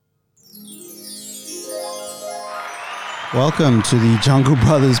Welcome to the Jungle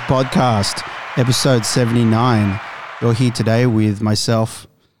Brothers podcast, episode 79. You're here today with myself,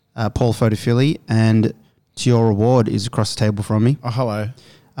 Paul Fotofili, and to your reward is across the table from me. Oh, hello.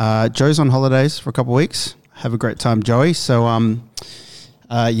 Joe's on holidays for a couple of weeks. Have a great time, Joey. So,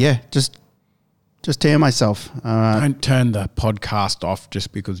 just tear myself. Don't turn the podcast off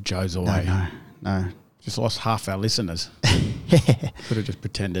just because Joe's away. No. Just lost half our listeners. Could have just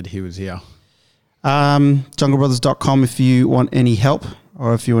pretended he was here. JungleBrothers.com if you want any help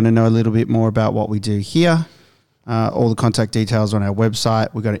or if you want to know a little bit more about what we do here. All the contact details on our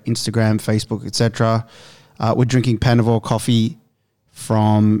website. We've got an Instagram, Facebook, etc. We're drinking Panavore coffee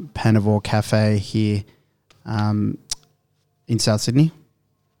from Panavore Cafe here in South Sydney.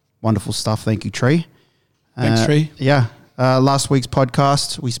 Wonderful stuff. Thank you, Tree. Thanks, Tree. Yeah. Last week's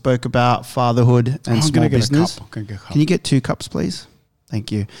podcast, we spoke about fatherhood and small business. Can you get 2 cups, please? Thank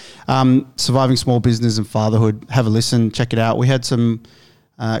you. Surviving small business and fatherhood. Have a listen. Check it out. We had some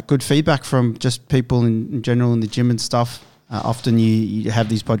good feedback from just people in general in the gym and stuff. Often you have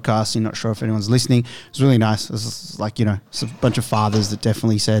these podcasts, you're not sure if anyone's listening. It's really nice. It's like, it's a bunch of fathers that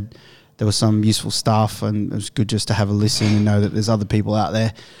definitely said there was some useful stuff, and it was good just to have a listen and know that there's other people out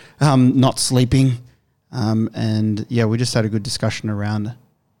there not sleeping. We just had a good discussion around,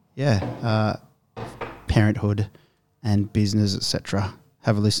 parenthood and business, etc.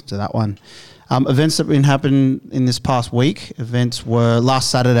 Have a listen to that one. Events that have been happening in this past week. Events were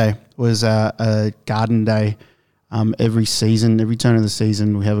last Saturday was a garden day. Every turn of the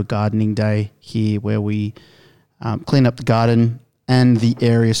season, we have a gardening day here where we clean up the garden and the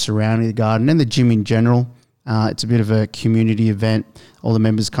area surrounding the garden and the gym in general. It's a bit of a community event. All the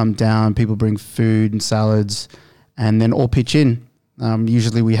members come down, people bring food and salads, and then all pitch in.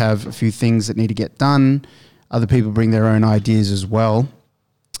 Usually we have a few things that need to get done. Other people bring their own ideas as well.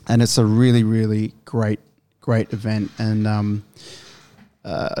 And it's a really, really great event. And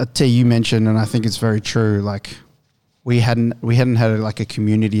T, you mentioned, and I think it's very true, like we hadn't had a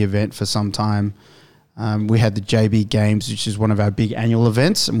community event for some time. We had the JB Games, which is one of our big annual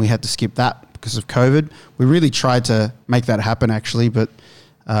events, and we had to skip that because of COVID. We really tried to make that happen actually, but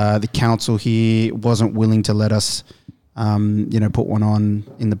the council here wasn't willing to let us, put one on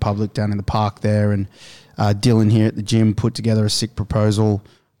in the public down in the park there. And Dylan here at the gym put together a sick proposal.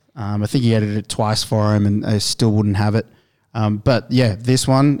 I think he edited it twice for him, and they still wouldn't have it. This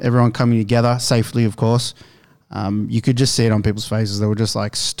one, everyone coming together safely, of course. You could just see it on people's faces. They were just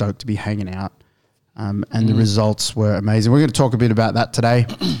like stoked to be hanging out. The results were amazing. We're going to talk a bit about that today.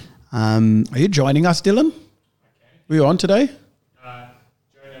 Are you joining us, Dylan? Okay. Were you on today?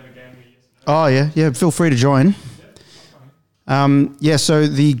 Oh, yeah. Feel free to join. So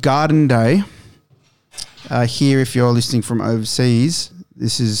the garden day here, if you're listening from overseas,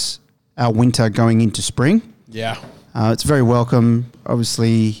 this is our winter going into spring. Yeah. It's very welcome.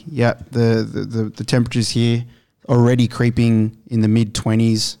 Obviously, the temperatures here already creeping in the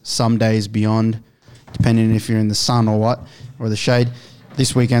mid-20s, some days beyond, depending if you're in the sun or the shade.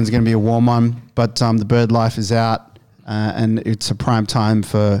 This weekend's going to be a warm one, but the bird life is out, and it's a prime time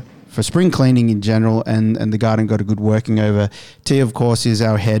for spring cleaning in general, and the garden got a good working over. T, of course, is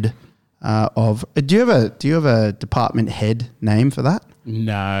our head of. Do you have a department head name for that?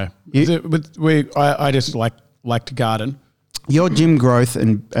 No. I just like to garden. Your gym growth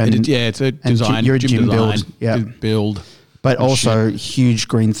and it's a design. You're a gym build, build, but also huge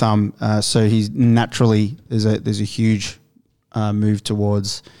green thumb. So he's naturally there's a huge move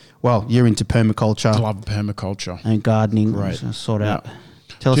towards. Well, you're into permaculture. I love permaculture and gardening. Great. Sort out.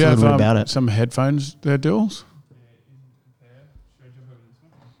 Tell us a little bit about it. Some headphones there, Dills?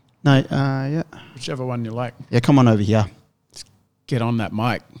 No, Whichever one you like. Yeah, come on over here. Get on that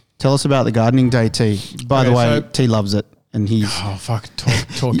mic. Tell us about the gardening day, T. By the way, T loves it, and he's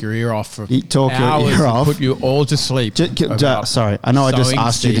talk your ear off for talk hours your ear off. Put you all to sleep. Sorry, I know I just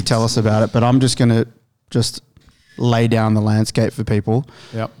asked you to tell us about it, but I'm just going to lay down the landscape for people.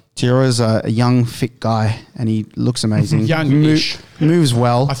 Yep. Tiro's a young, fit guy, and he looks amazing. Youngish. Moves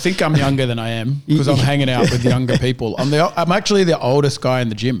well. I think I'm younger than I am because I'm hanging out with younger people. I'm actually the oldest guy in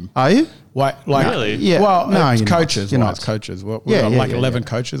the gym. Are you? Really? Yeah. Well, no, it's coaches. It's coaches. We're 11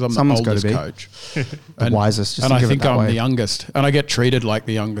 coaches. I'm Someone's the oldest coach. The wisest. And I think I'm the youngest. And I get treated like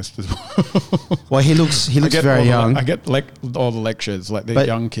the youngest as well. Well, he looks very young. I get all the lectures, like the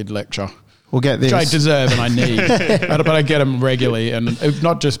young kid lecture. We'll get this. Which I deserve and I need. but I get them regularly. And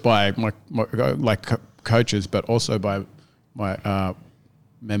not just by my coaches, but also by my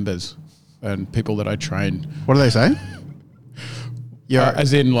members and people that I train. What do they say?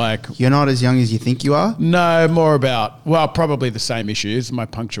 As in, like... You're not as young as you think you are? No, more about... Well, probably the same issues. My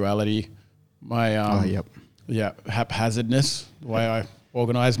punctuality, my... haphazardness, the way I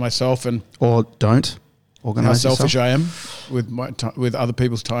organise myself and Or don't how organize selfish yourself. I am with with other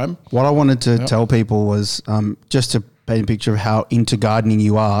people's time. What I wanted to tell people was just to paint a picture of how into gardening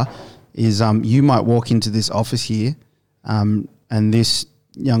you are, is you might walk into this office here and this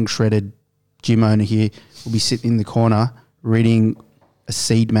young shredded gym owner here will be sitting in the corner reading a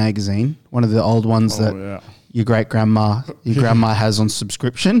seed magazine, one of the old ones that your grandma has on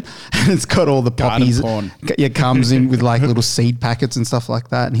subscription, and it's got all the poppies. porn. It comes in with like little seed packets and stuff like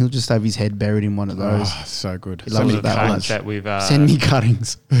that, and he'll just have his head buried in one of those. Oh, so good. He loves Some it of the that times much. that we've Send me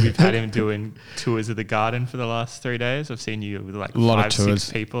cuttings. we've had him doing tours of the garden for the last 3 days. I've seen you with like A lot of 5-6 tours.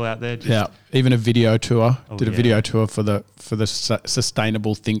 people out there. Just Yeah, even a video tour. Oh, Did a yeah. video tour for the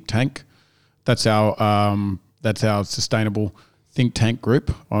Sustainable Think Tank. That's our sustainable think tank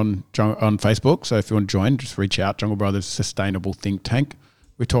group on Facebook. So if you want to join, just reach out. Jungle Brothers Sustainable Think Tank.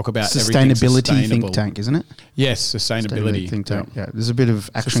 We talk about everything Sustainability sustainable. think tank, isn't it? Yes, sustainability think tank. Yeah. Yeah, there's a bit of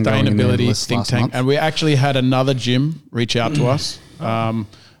action going in there Sustainability last think tank. month. And we actually had another gym reach out to us.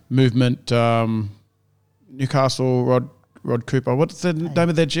 Movement Newcastle Rod Cooper. What's the name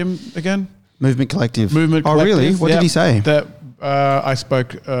of their gym again? Movement Collective. Movement Oh, Collective. really? What Yep. did he say? That I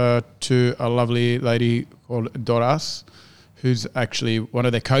spoke to a lovely lady called Doras, who's actually one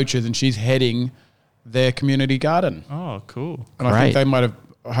of their coaches, and she's heading their community garden. Oh, cool. And I Great. think they might have.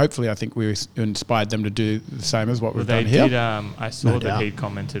 Hopefully, I think we inspired them to do the same as what Well, we've they done here. did. I saw No that doubt. he'd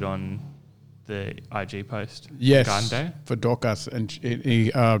commented on the IG post. Yes, Garden Day. for Dorcas, and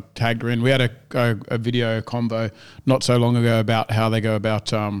he tagged her in. We had a video convo not so long ago about how they go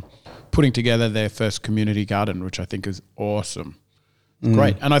about putting together their first community garden, which I think is awesome. It's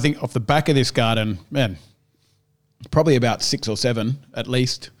great. And I think off the back of this garden, man, probably about 6 or 7 at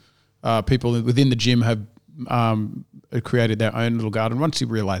least people within the gym have created their own little garden. Once you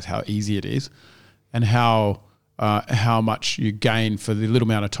realize how easy it is and how much you gain for the little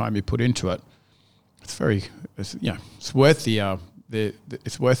amount of time you put into it, it's worth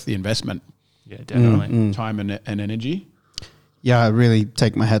it's worth the investment, Yeah, definitely. time and energy. Yeah, I really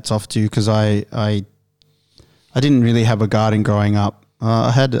take my hats off to you because I didn't really have a garden growing up.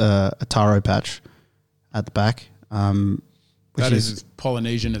 I had a taro patch at the back. Which That is as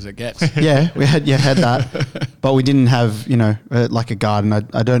Polynesian as it gets. yeah, we had that, but we didn't have like a garden.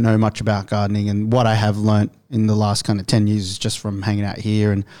 I don't know much about gardening, and what I have learnt in the last kind of 10 years is just from hanging out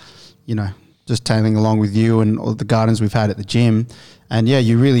here and just tailing along with you and all the gardens we've had at the gym. And yeah,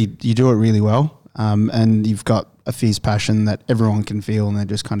 you do it really well, and you've got a fierce passion that everyone can feel, and they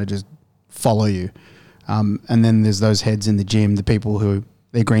just kind of just follow you. And then there's those heads in the gym, the people who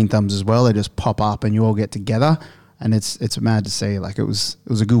they're green thumbs as well. They just pop up, and you all get together. And it's mad to see. Like it was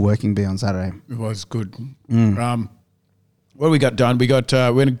a good working bee on Saturday. It was good. What we got done? We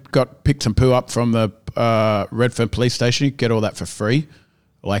got picked some poo up from the Redfern police station. You get all that for free,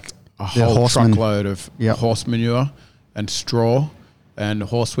 like a whole horseman. truckload of horse manure and straw and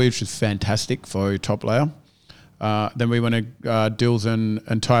horse weed, which is fantastic for your top layer. Then we went to Dills and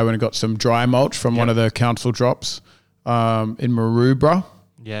Ty went and got some dry mulch from one of the council drops in Maroubra.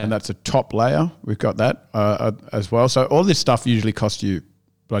 Yeah. And that's a top layer. We've got that as well. So all this stuff usually costs you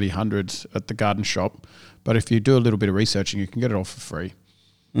bloody hundreds at the garden shop. But if you do a little bit of researching, you can get it all for free.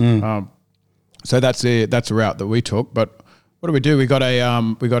 So that's a route that we took. But what do? We got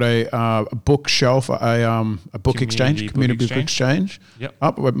a bookshelf, a book exchange, community book exchange. Yep.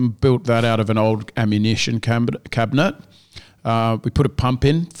 Up, we built that out of an old ammunition cabinet. We put a pump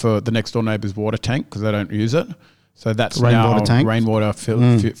in for the next door neighbour's water tank because they don't use it. So that's Rainwater now tank? rainwater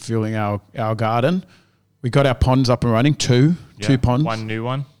fueling our garden. We got our ponds up and running, two ponds. One new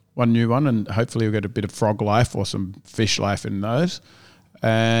one. One new one, and hopefully we'll get a bit of frog life or some fish life in those.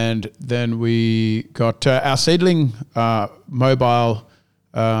 And then we got our seedling mobile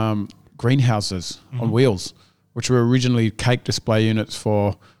greenhouses on wheels, which were originally cake display units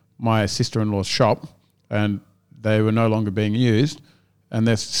for my sister-in-law's shop, and they were no longer being used. And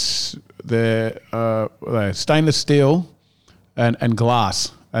they're stainless steel and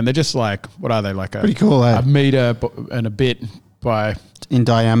glass, and they're just like, what are they, like Pretty cool, a meter and a bit by In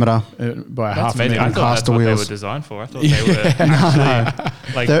diameter. half a Amazing. meter. I thought that's caster what they wheels. were designed for. I thought they were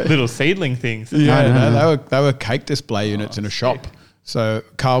actually like They're- little seedling things. Yeah, no, they were cake display units in a shop. So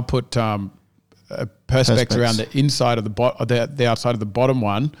Carl put perspex Perspex. around the inside of the outside of the bottom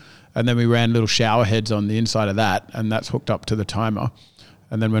one, and then we ran little shower heads on the inside of that, and that's hooked up to the timer.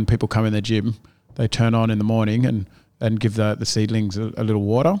 And then when people come in the gym, they turn on in the morning and give the seedlings a little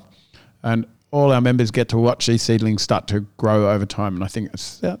water, and all our members get to watch these seedlings start to grow over time. And I think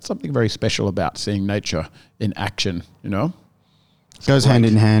that's something very special about seeing nature in action, Goes hand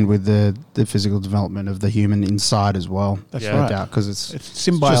in hand with the physical development of the human inside as well. That's Yeah. right. Because it's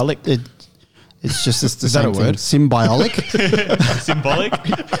Symbiotic. it's just it's the Is that same a thing. word? Symbiotic. Symbolic.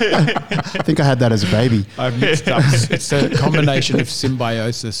 I think I had that as a baby. I've mixed up. It's a combination of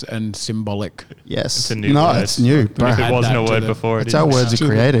symbiosis and symbolic. Yes. It's a new no, word. it's new. If bro. it Add wasn't that a to word the- before, It's how words are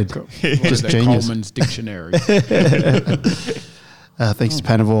created. Just Just genius. Coleman's dictionary. Thanks to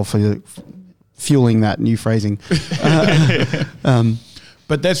Panavore for fueling that new phrasing.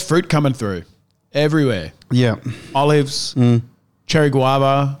 But there's fruit coming through everywhere. Yeah. Olives, cherry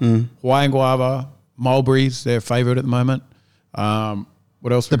guava, Hawaiian guava, mulberries, their favourite at the moment.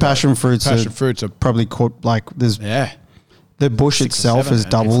 What else? The passion fruits Passion fruits are probably caught like there's yeah. the bush 6 or itself 7, has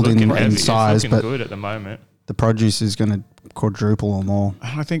man. doubled Looking in heavy. size, it's looking but good at the moment. the produce is going to quadruple or more.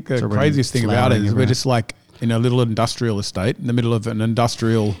 I think the It's already craziest thing about it flowering is we're everywhere. just like in a little industrial estate in the middle of an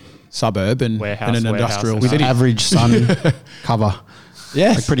industrial suburb and Warehouse, in an warehouse industrial and With city. average sun cover,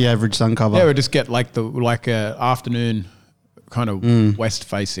 Yes. like pretty average sun cover. Yeah, we just get like a afternoon kind of west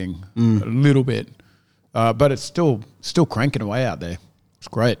facing a little bit, but it's still cranking away out there. It's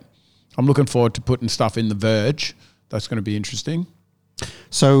great. I'm looking forward to putting stuff in the Verge. That's going to be interesting.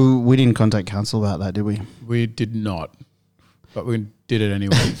 So we didn't contact council about that, did we? We did not, but we did it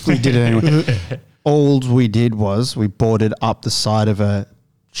anyway. We did it anyway. All we did was we boarded up the side of a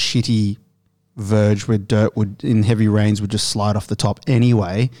shitty verge where dirt would, in heavy rains, would just slide off the top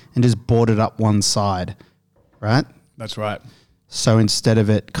anyway, and just boarded up one side, right? That's right. So instead of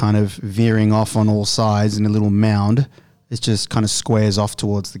it kind of veering off on all sides in a little mound, it just kind of squares off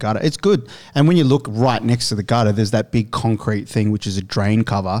towards the gutter. It's good. And when you look right next to the gutter, there's that big concrete thing, which is a drain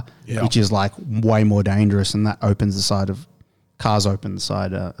cover, Yeah. which is like way more dangerous. And that opens the side of, cars open the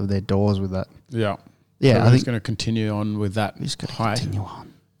side of their doors with that. Yeah. Yeah, So I we're think- just going to continue on with that We're just going to height. continue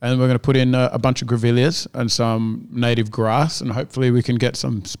on. And we're going to put in a bunch of grevilleas and some native grass, and hopefully we can get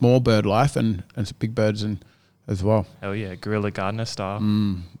some small bird life and some big birds in as well. Hell yeah, guerrilla gardener style.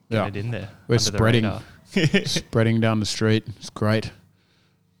 Yeah. Get it in there. We're under the spreading. radar. Spreading down the street. It's great.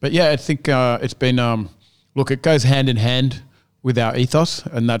 But yeah, I think it's been look, it goes hand in hand with our ethos,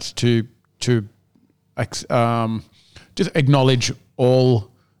 and that's to just acknowledge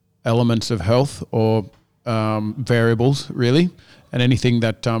all elements of health or variables really, and anything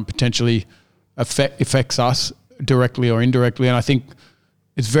that potentially affects us directly or indirectly. And I think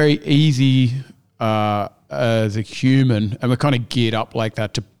it's very easy as a human, and we're kind of geared up like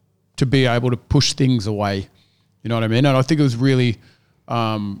that to be able to push things away. You know what I mean? And I think it was really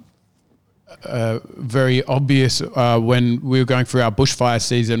very obvious when we were going through our bushfire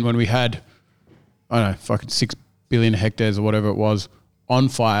season, when we had, I don't know, fucking 6 billion hectares or whatever it was on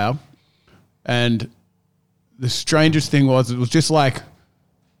fire. And the strangest thing was, it was just like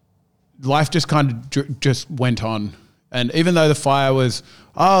life just kind of just went on. And even though the fire was,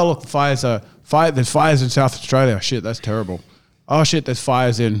 oh, look, there's fires in South Australia. Shit, that's terrible. Oh, shit, there's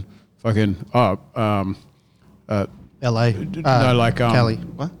fires in fucking, LA. Cali.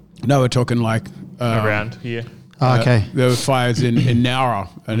 What? no, we're talking like Around here. Oh, okay. there were fires in Nowra,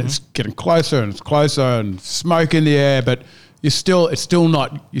 and it's getting closer and it's closer, and smoke in the air, but it's still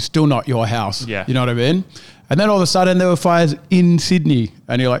not your house. Yeah. You know what I mean? And then all of a sudden there were fires in Sydney,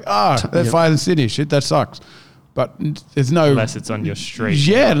 and you're like, there's Yep. fires in Sydney. Shit, that sucks. But there's no Unless it's on your street.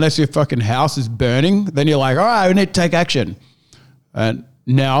 Yeah, unless your fucking house is burning, then you're like, all right, we need to take action. And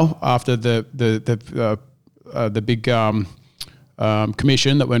now, after the big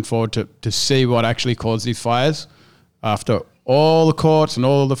commission that went forward to see what actually caused these fires, after all the courts and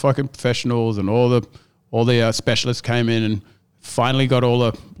all the fucking professionals and all the specialists came in and finally got all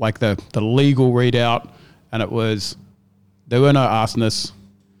the legal readout, and there were no arsonists.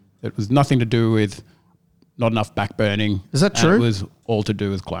 It was nothing to do with not enough backburning. Is that and true? It was all to do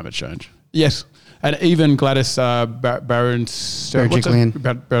with climate change. Yes. And even Gladys Barron, I always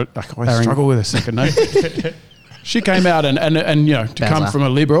struggle with her second name. She came out and you know, to come Bazza. from a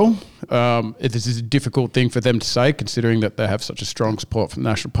Liberal, this is a difficult thing for them to say, considering that they have such a strong support from the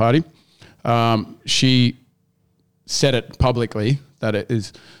National Party. She said it publicly that it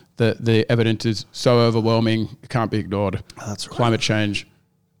is the evidence is so overwhelming, it can't be ignored. That's right. Climate change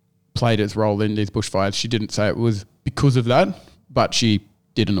played its role in these bushfires. She didn't say it was because of that, but she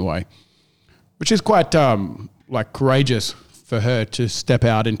did in a way, which is quite courageous for her to step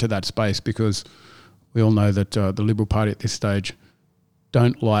out into that space, because we all know that the Liberal Party at this stage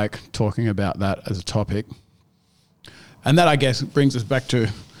don't like talking about that as a topic. And that, I guess, brings us back to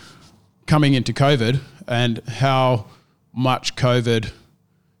coming into COVID and how much COVID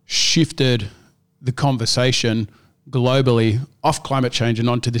shifted the conversation globally off climate change and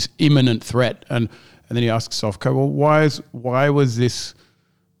onto this imminent threat. And And then you ask yourself, okay, well, why was this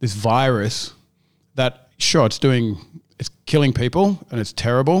virus that, sure, it's killing people and it's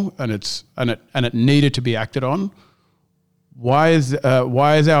terrible and it needed to be acted on. Why is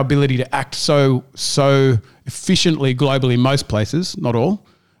our ability to act so efficiently globally, most places, not all,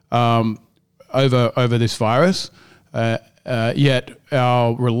 over this virus, yet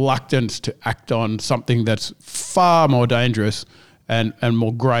our reluctance to act on something that's far more dangerous and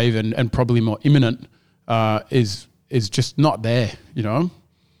more grave and probably more imminent is just not there, you know?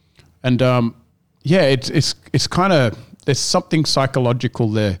 And it's kind of, there's something psychological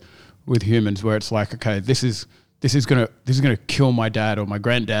there with humans where it's like, okay, this is gonna kill my dad or my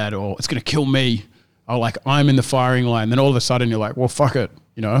granddad, or it's gonna kill me. Or like, I'm in the firing line. Then all of a sudden you're like, well, fuck it,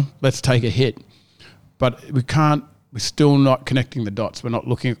 you know, let's take a hit. But we're still not connecting the dots. We're not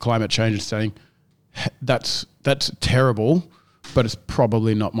looking at climate change and saying, that's terrible, but it's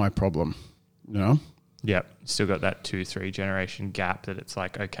probably not my problem, you know? Yeah, still got that 2-3 generation gap that it's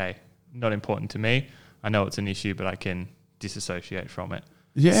like, okay, not important to me. I know it's an issue, but I can disassociate from it.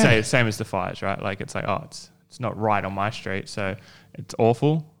 Yeah. Same as the fires, right? Like it's like, oh, it's not right on my street, so it's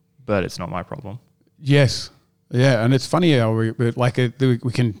awful, but it's not my problem. Yes. Yeah, and it's funny how we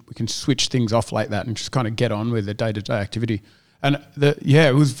can switch things off like that and just kind of get on with the day-to-day activity. And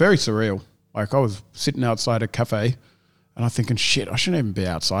it was very surreal. Like I was sitting outside a cafe and I'm thinking, shit, I shouldn't even be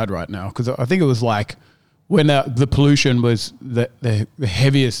outside right now, because I think it was like when the pollution was the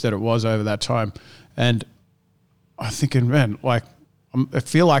heaviest that it was over that time. And I'm thinking, man, like I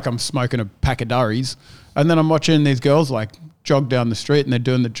feel like I'm smoking a pack of durries, and then I'm watching these girls like jog down the street and they're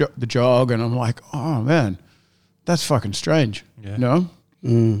doing the jog, and I'm like, oh man, that's fucking strange. Yeah. You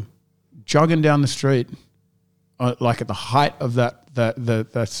know, jogging down the street, like at the height of that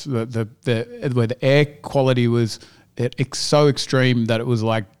where the air quality was so extreme that it was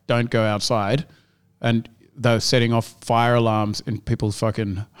like, don't go outside, and they were setting off fire alarms in people's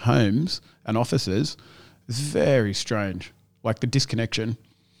fucking homes and offices. It's very strange, like the disconnection.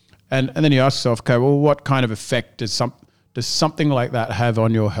 And then you ask yourself, okay, well, what kind of effect does something like that have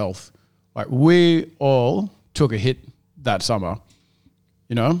on your health? Like we all took a hit that summer,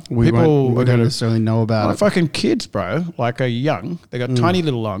 you know? We don't necessarily know about my it. fucking kids, bro, like are young. They got tiny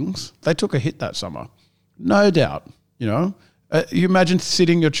little lungs. They took a hit that summer. No doubt, you know? You imagine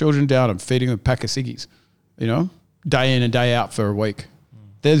sitting your children down and feeding them a pack of ciggies, you know, day in and day out for a week.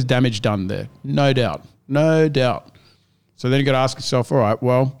 There's damage done there. No doubt. No doubt. So then you got to ask yourself, all right,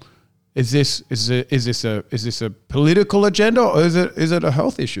 well, is this a political agenda, or is it a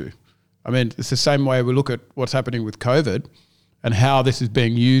health issue? I mean, it's the same way we look at what's happening with COVID and how this is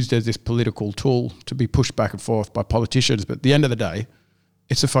being used as this political tool to be pushed back and forth by politicians. But at the end of the day,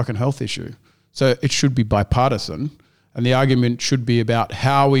 it's a fucking health issue. So it should be bipartisan, and the argument should be about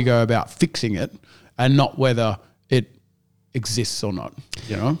how we go about fixing it and not whether it exists or not,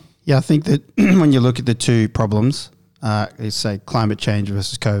 you know? Yeah, I think that when you look at the two problems, let's say climate change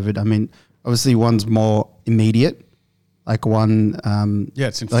versus COVID, I mean, obviously one's more immediate, like one...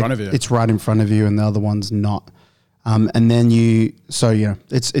 it's in front of you. It's right in front of you, and the other one's not. And then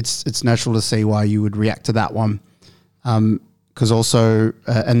it's natural to see why you would react to that one. Because also,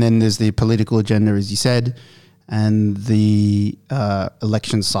 and then there's the political agenda, as you said, and the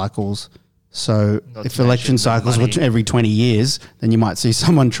election cycles. So if election cycles were every 20 years, then you might see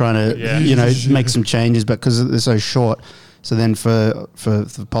someone trying to, make some changes, but because they're so short. So then for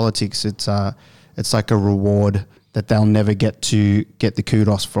politics, it's like a reward that they'll never get to get the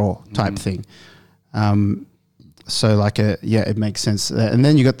kudos for type thing. So like it makes sense. And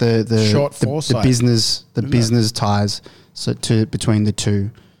then you got the business ties between the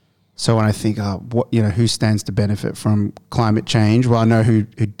two. So when I think, who stands to benefit from climate change? Well, I know who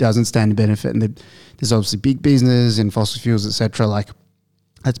doesn't stand to benefit, and there's obviously big business in fossil fuels, etc. Like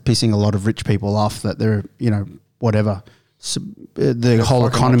that's pissing a lot of rich people off that they're, whatever. So, the whole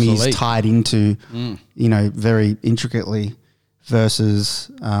economy is tied into, very intricately versus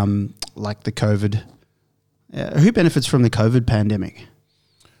like the COVID. Who benefits from the COVID pandemic?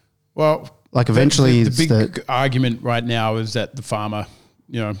 Well, like eventually, the big argument right now is that the pharma,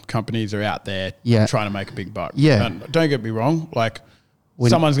 companies are out there trying to make a big buck. Yeah. And don't get me wrong. Like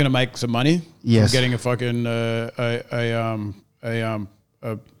someone's going to make some money from getting a fucking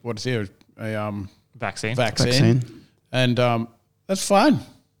vaccine. And that's fine.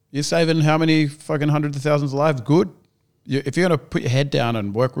 You're saving how many fucking hundreds of thousands of lives? Good. If you're going to put your head down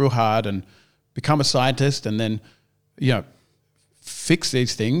and work real hard and become a scientist, and then fix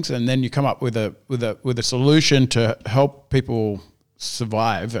these things, and then you come up with a solution to help people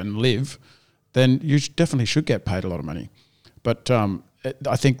survive and live, then you definitely should get paid a lot of money. But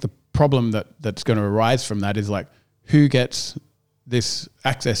I think the problem that's going to arise from that is like, who gets this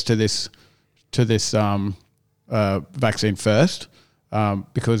access to this vaccine first?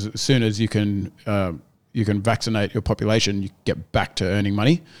 Because as soon as you can vaccinate your population, you get back to earning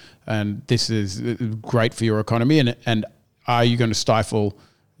money, and this is great for your economy. And are you going to stifle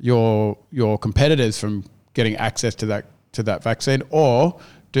your competitors from getting access to that vaccine, or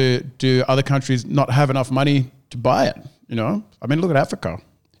do other countries not have enough money to buy it? You know, I mean, look at Africa,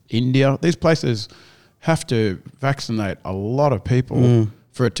 India. These places have to vaccinate a lot of people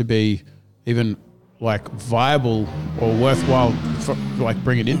for it to be even like viable or worthwhile for like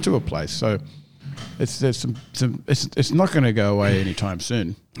bring it into a place. So it's not going to go away anytime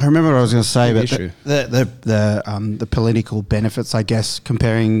soon. I remember what I was going to say, but issue. the political benefits, I guess,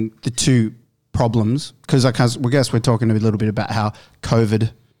 comparing the two problems, because I guess we're talking a little bit about how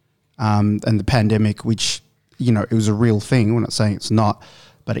COVID and the pandemic, which, you know, it was a real thing. We're not saying it's not,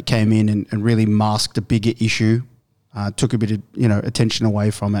 but it came in and really masked a bigger issue, took a bit of, you know, attention away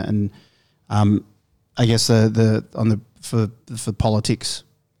from it. And I guess for politics,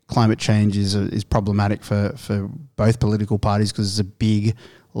 climate change is problematic for both political parties because it's a big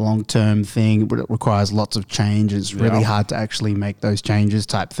long-term thing. It requires lots of change. It's really hard to actually make those changes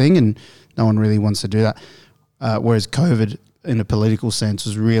type thing, and no one really wants to do that. Whereas COVID, in a political sense,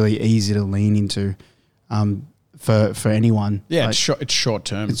 was really easy to lean into for anyone. Yeah, like, it's short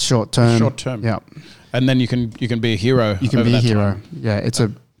term. It's short term. Short term. Yeah, and then you can be a hero. You can be a hero. Time. Yeah,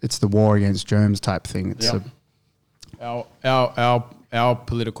 it's the war against germs type thing. It's our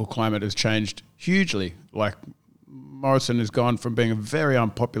political climate has changed hugely. Like Morrison has gone from being a very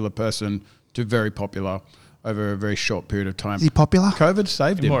unpopular person to very popular over a very short period of time. Is he popular? COVID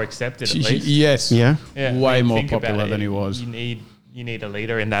saved him. More accepted, at least. Yes. Yeah. Way more popular than he was. You need a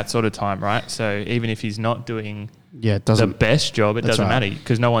leader in that sort of time, right? So even if he's not doing it the best job, it that's doesn't right. matter,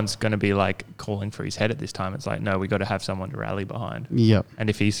 because no one's going to be like calling for his head at this time. It's like, no, we got to have someone to rally behind. Yep. And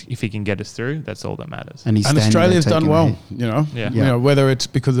if he can get us through, that's all that matters. And Australia's done well, you know. Yeah. You know, whether it's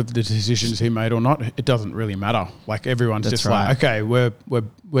because of the decisions he made or not, it doesn't really matter. Like everyone's That's just right. like, okay, we're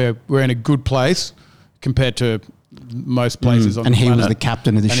in a good place compared to most places on and the he planet. was the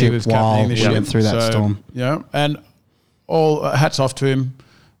captain of the And he ship was while captaining the we went ship. through that So, storm. Yeah, and all hats off to him.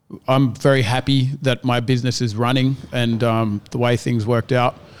 I'm very happy that my business is running and the way things worked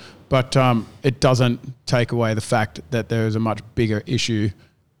out. But it doesn't take away the fact that there is a much bigger issue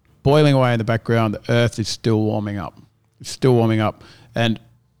boiling away in the background. The earth is still warming up. It's still warming up. And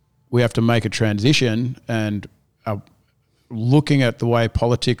we have to make a transition, and looking at the way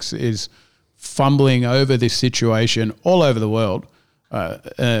politics is fumbling over this situation all over the world,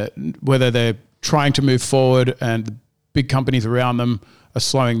 whether they're trying to move forward and the big companies around them are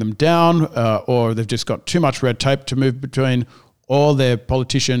slowing them down, or they've just got too much red tape to move between, or their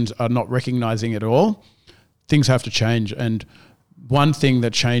politicians are not recognizing it at all. Things have to change. And one thing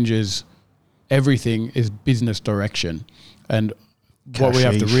that changes everything is business direction. And what we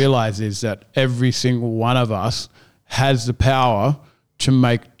have to realize is that every single one of us has the power to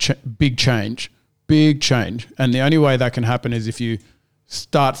make big change. And the only way that can happen is if you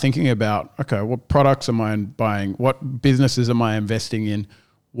start thinking about, okay, what products am I buying? What businesses am I investing in?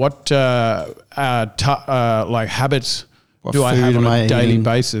 What like habits do I have on a daily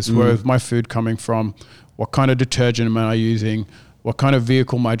basis? Where is my food coming from? What kind of detergent am I using? What kind of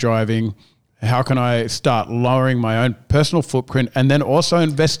vehicle am I driving? How can I start lowering my own personal footprint, and then also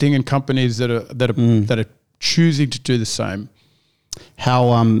investing in companies that are choosing to do the same?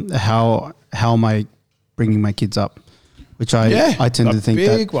 How am I bringing my kids up? Which I tend to think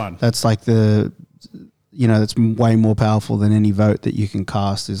that's like that's way more powerful than any vote that you can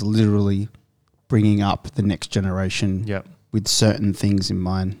cast, is literally bringing up the next generation with certain things in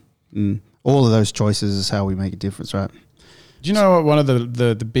mind. And all of those choices is how we make a difference, right? Do you know what one of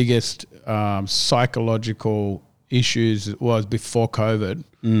the biggest psychological issues was before COVID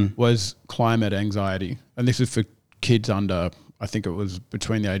was climate anxiety? And this is for kids under, I think it was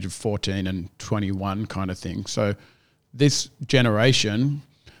between the age of 14 and 21 kind of thing. So this generation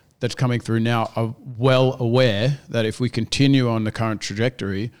that's coming through now are well aware that if we continue on the current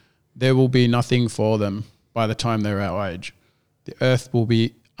trajectory, there will be nothing for them by the time they're our age. The earth will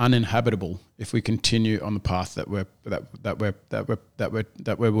be uninhabitable if we continue on the path that we're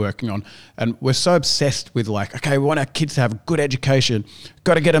working on. And we're so obsessed with like, okay, we want our kids to have a good education,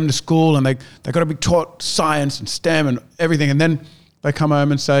 got to get them to school, and they got to be taught science and STEM and everything. And then they come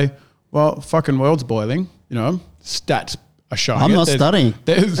home and say, well, fucking world's boiling, you know, stats are showing. I'm it. not studying.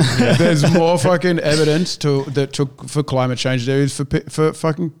 There's more fucking evidence for climate change there is for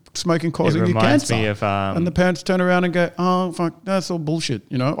fucking smoking causing It you reminds cancer. me of and the parents turn around and go, "Oh fuck, that's all bullshit,"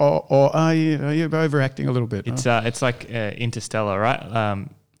 you know, or are you overacting a little bit? it's like Interstellar, right?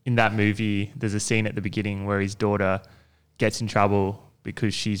 In that movie, there's a scene at the beginning where his daughter gets in trouble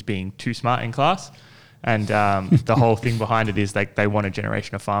because she's being too smart in class, and the whole thing behind it is like they want a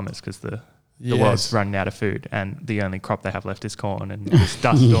generation of farmers because the world's running out of food and the only crop they have left is corn and there's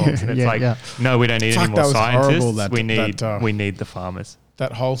dust storms, and it's no, we don't need any more scientists. We need the farmers.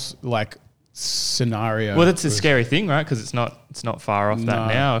 That whole scenario. Well, that's a scary thing, right? Because it's not far off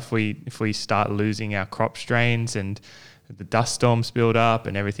that now. If we start losing our crop strains and the dust storms build up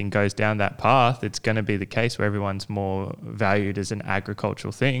and everything goes down that path, it's going to be the case where everyone's more valued as an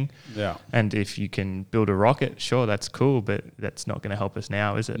agricultural thing. Yeah. And if you can build a rocket, sure, that's cool, but that's not going to help us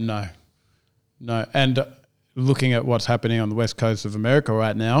now, is it? No. And looking at what's happening on the west coast of America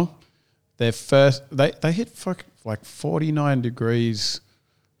right now, they hit like 49 degrees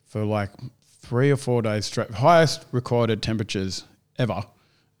for like 3 or 4 days straight, highest recorded temperatures ever.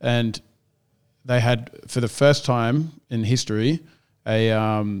 And they had, for the first time in history,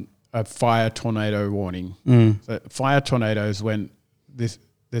 a fire tornado warning. So fire tornadoes when there's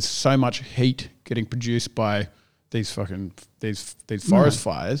so much heat getting produced by these forest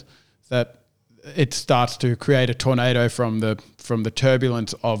fires that it starts to create a tornado from the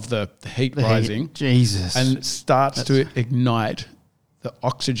turbulence of the heat rising. Jesus. And it starts to ignite the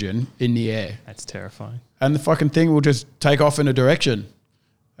oxygen in the air. That's terrifying. And the fucking thing will just take off in a direction.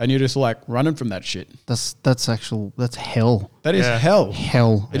 And you're just like running from that shit. That's hell. That is hell.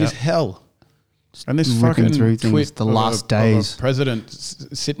 Hell. It is hell. And this Ripping fucking through things, tweet the last days. of a president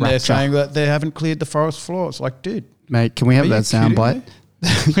sitting there saying that they haven't cleared the forest floor. It's like, dude, Mate, can we have Are that you sound bite?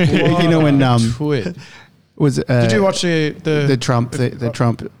 what You know when a tweet. was Did you watch the Trump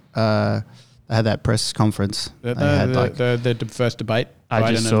had that press conference? They had the first debate? I Biden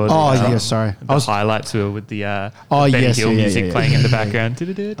just and- saw sorry. the highlights were with the Oh, Benny yes, Hill yeah, music yeah, playing yeah. in the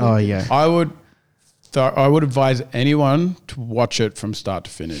background. Oh yeah. I would advise anyone to watch it from start to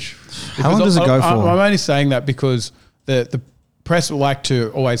finish. How long does it go for? I'm only saying that because the press like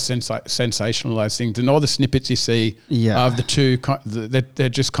to always sensationalize things, and all the snippets you see of the two, they're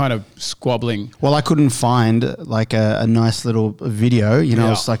just kind of squabbling. Well, I couldn't find like a nice little video. You know, I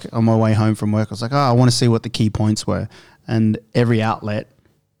was like on my way home from work. I was like, I want to see what the key points were, and every outlet.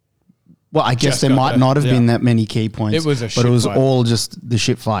 Well, I guess Just there got might that, not have yeah. been that many key points. It was a but shit it was fight. all just the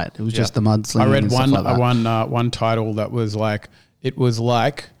shit fight. It was just the mudslinging. I read and stuff like that. one title that was like, it was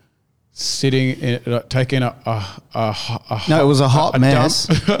like sitting in, taking a No, it was a hot mess.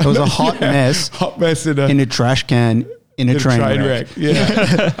 It was a hot mess. Hot mess in a trash can in a train wreck.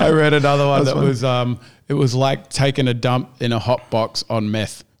 Yeah. I read another one that was it was like taking a dump in a hot box on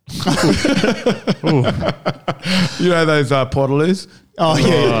meth. You know those portaloos? Oh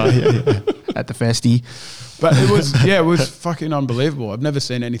yeah. At the festy. But it was fucking unbelievable. I've never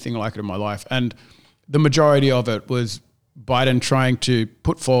seen anything like it in my life. And the majority of it was Biden trying to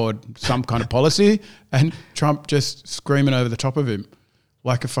put forward some kind of policy and Trump just screaming over the top of him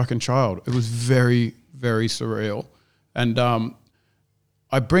like a fucking child. It was very, very surreal. And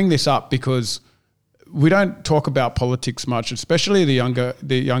I bring this up because we don't talk about politics much, especially the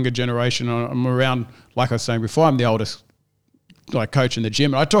younger generation. I'm around, like I was saying before, I'm the oldest like coach in the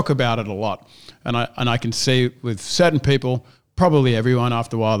gym. I talk about it a lot. And I can see with certain people, probably everyone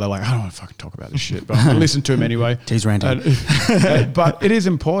after a while, they're like, I don't want to fucking talk about this shit, but I'm going to listen to him anyway. He's ranting. But it is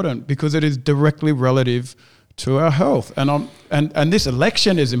important because it is directly relative to our health. And this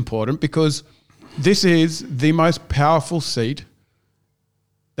election is important because this is the most powerful seat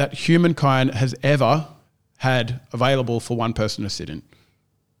that humankind has ever had available for one person to sit in.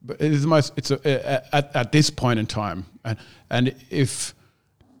 But it is the most, at this point in time. And if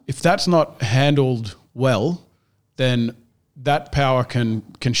that's not handled well, then that power can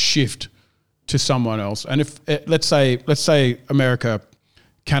shift to someone else. And if let's say America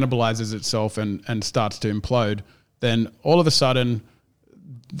cannibalizes itself and starts to implode, then all of a sudden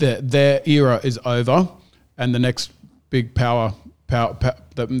their era is over, and the next big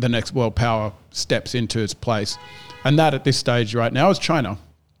the next world power steps into its place, and that at this stage right now is China.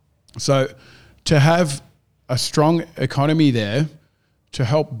 So to have a strong economy there to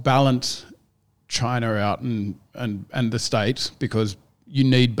help balance China out and the States, because you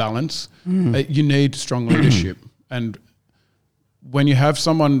need balance, you need strong leadership. And when you have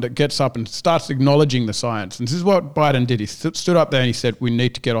someone that gets up and starts acknowledging the science, and this is what Biden did, he stood up there and he said, we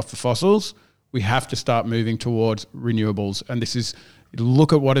need to get off the fossils. We have to start moving towards renewables. And this is,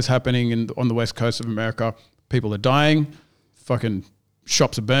 look at what is happening on the west coast of America. People are dying. fucking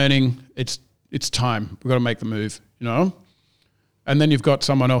shops are burning. It's time. We've got to make the move, you know? And then you've got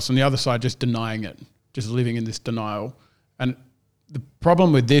someone else on the other side just denying it, just living in this denial. And the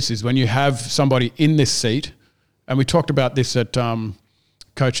problem with this is when you have somebody in this seat, and we talked about this at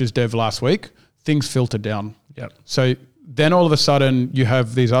Coaches Dev last week, things filter down. Yep. So then all of a sudden you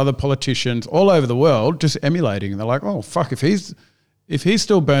have these other politicians all over the world just emulating. They're like, oh, fuck, if he's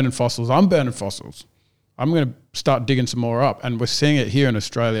still burning fossils, I'm burning fossils. I'm going to start digging some more up. And we're seeing it here in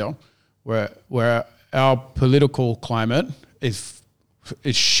Australia where our political climate is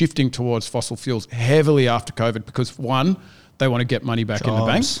shifting towards fossil fuels heavily after COVID because, one, they want to get money back in the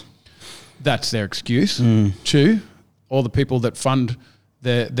bank. That's their excuse. Two, all the people that fund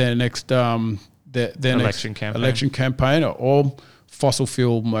their next election campaign are all fossil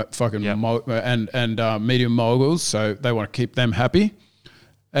fuel and media moguls, so they want to keep them happy.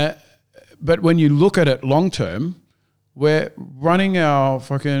 But when you look at it long term, we're running our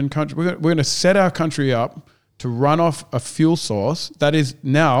fucking country. We're going to set our country up to run off a fuel source that is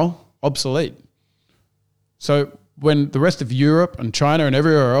now obsolete. So when the rest of Europe and China and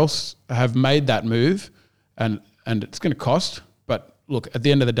everywhere else have made that move, and it's going to cost, but look, at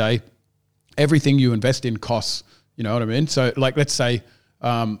the end of the day, everything you invest in costs. You know what I mean? So, like, let's say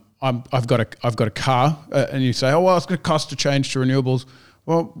I've got a car, and you say, oh well, it's going to cost to change to renewables.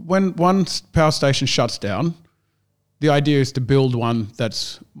 Well, when one power station shuts down, the idea is to build one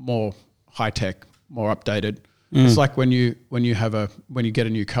that's more high tech, more updated. It's like when you get a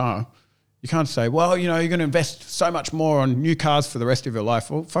new car, you can't say, well, you know, you're going to invest so much more on new cars for the rest of your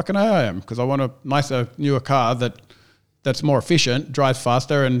life. Well, fucking I am, because I want a nicer, newer car that's more efficient, drives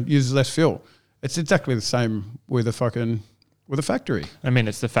faster, and uses less fuel. It's exactly the same with a factory. I mean,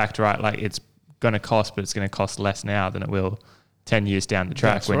 it's the fact, right? Like, it's going to cost, but it's going to cost less now than it will 10 years down the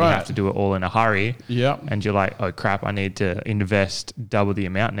track. That's when right. You have to do it all in a hurry. Yeah. And you're like, oh crap, I need to invest double the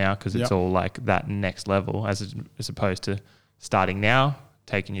amount now because it's all like that next level as opposed to starting now,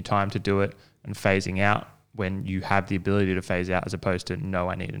 taking your time to do it and phasing out when you have the ability to phase out as opposed to, no,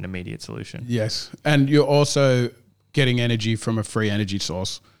 I need an immediate solution. Yes. And you're also getting energy from a free energy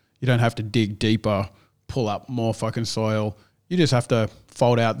source. You don't have to dig deeper, pull up more fucking soil. You just have to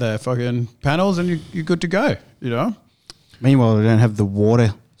fold out the fucking panels and you're good to go, you know? Meanwhile, we don't have the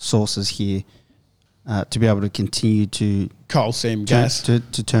water sources here to be able to continue to... Coal seam gas.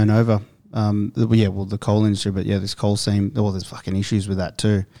 To turn over. The coal industry, but there's coal seam. Well, there's fucking issues with that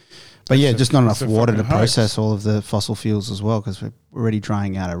too. But just not enough water to process all of the fossil fuels as well because we're already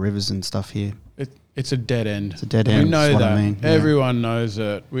drying out our rivers and stuff here. It's a dead end. It's a dead end. We know that. I mean. Everyone knows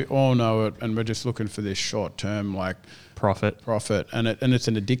it. We all know it, and we're just looking for this short term profit, and it's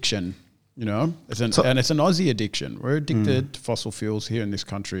an addiction. You know, it's an Aussie addiction. We're addicted to fossil fuels here in this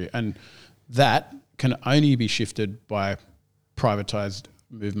country, and that can only be shifted by privatized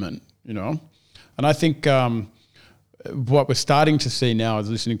movement. You know, and I think what we're starting to see now is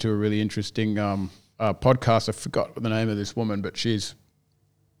listening to a really interesting podcast. I forgot the name of this woman, but she's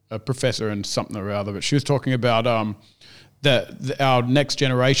a professor in something or other, but she was talking about our next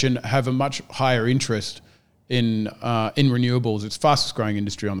generation have a much higher interest in renewables. It's the fastest growing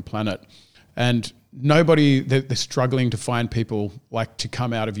industry on the planet. And they're struggling to find people like to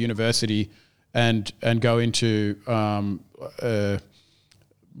come out of university and go into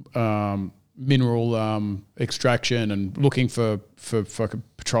mineral extraction and looking for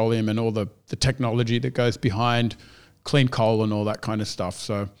petroleum and all the technology that goes behind clean coal and all that kind of stuff.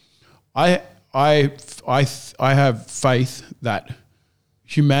 So I have faith that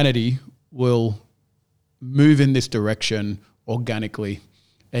humanity will move in this direction organically.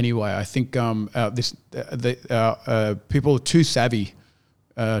 Anyway, I think people are too savvy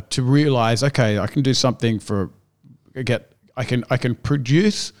to realize, okay, I can do something I can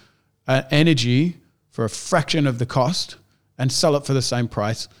produce energy for a fraction of the cost and sell it for the same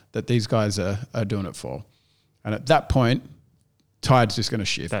price that these guys are doing it for. And at that point, tide's just going to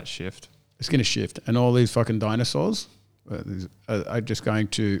shift. It's going to shift. And all these fucking dinosaurs are just going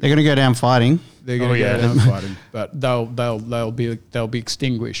to... They're going to go down fighting. They're going to go down fighting. But they'll be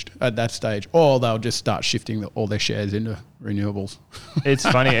extinguished at that stage. Or they'll just start shifting all their shares into renewables. It's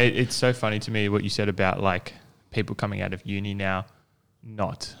funny. It's so funny to me what you said about like people coming out of uni now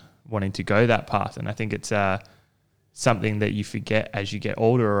not wanting to go that path. And I think it's something that you forget as you get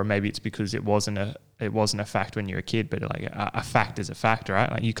older, or maybe it's because it wasn't a fact when you're a kid, but like a fact is a fact,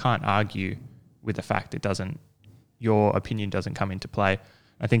 right? Like you can't argue with a fact. Your opinion doesn't come into play.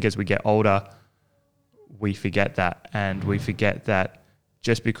 I think as we get older, we forget that, and we forget that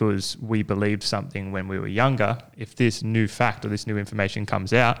just because we believed something when we were younger, if this new fact or this new information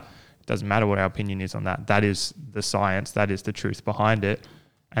comes out, Doesn't matter what our opinion is on that. That is the science. That is the truth behind it.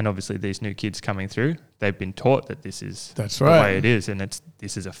 And obviously these new kids coming through, they've been taught that this is That's the right. way it is, and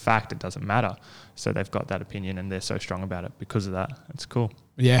this is a fact. It doesn't matter. So they've got that opinion, and they're so strong about it because of that. It's cool.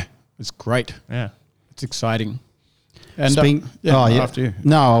 Yeah, it's great. Yeah. It's exciting. And after you.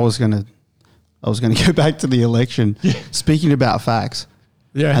 No, I was gonna go back to the election. Speaking about facts,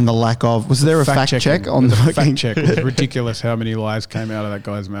 and the lack of, was there a fact check on the fact check? It was ridiculous how many lies came out of that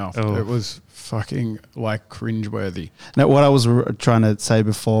guy's mouth. Oh. It was fucking like cringeworthy. Now, what I was trying to say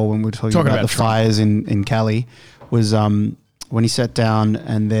before when we were talking about the Trump. fires in Cali was when he sat down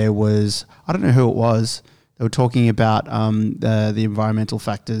and there was, I don't know who it was, they were talking about the environmental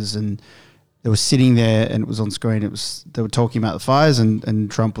factors, and they were sitting there and it was on screen. They were talking about the fires, and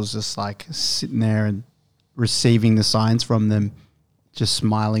Trump was just like sitting there and receiving the signs from them, just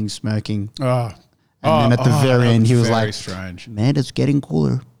smiling, smirking. And then at the very end, he was like, strange. "Man, it's getting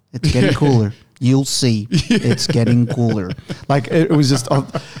cooler. It's getting cooler. You'll see. It's getting cooler." Like, it was just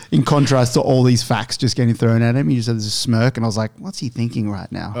in contrast to all these facts just getting thrown at him. He just had this smirk, and I was like, "What's he thinking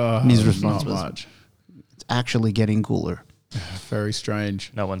right now?" And his response not was, much. "It's actually getting cooler." Very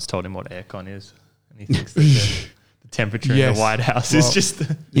strange. No one's told him what aircon is, and he thinks that the temperature in Yes. the White House Well, is just He's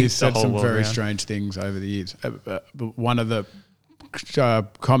the said whole some world very around. strange things over the years. But one of the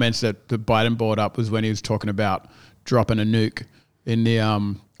comments that Biden brought up was when he was talking about dropping a nuke in the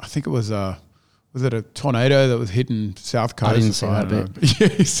I think it was it a tornado that was hitting South Coast? didn't see that know. Yeah,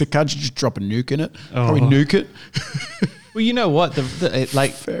 he said, "Can't you just drop a nuke in it? Probably Oh. nuke it." Well, you know what?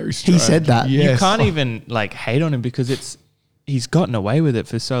 Like Very strange. He said that. Yes. you can't even like hate on him because he's gotten away with it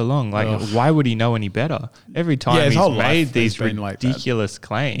for so long. Like, why would he know any better? Every time his he's whole life made has these been like that. ridiculous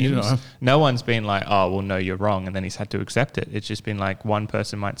claims, You know. no one's been like, "Oh, well, no, you're wrong," and then he's had to accept it. It's just been like one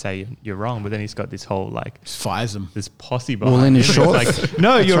person might say you're wrong, but then he's got this whole like Just fires them. this posse behind Well, in his him. short- It's like,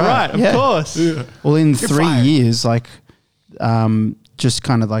 no, you're right. Of Yeah. course. Well, in You're 3 fired. years, like, just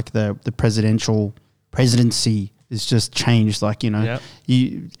kind of like the presidency is just changed. Like, Yep.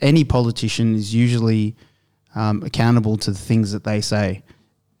 any politician is usually accountable to the things that they say.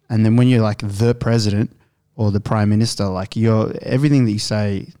 And then when you're like the president or the prime minister, like everything that you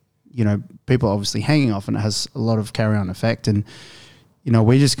say, people are obviously hanging off, and it has a lot of carry on effect. And,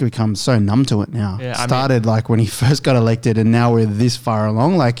 we just become so numb to it now. Yeah, It started like when he first got elected, and now we're this far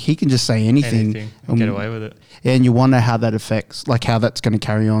along. Like, he can just say anything. And get away with it. And you wonder how that affects, like how that's going to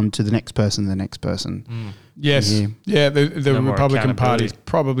carry on to the next person. Yes. Yeah. The No more Republican Party is accountability.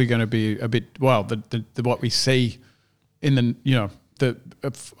 probably going to be a bit, well, the what we see in the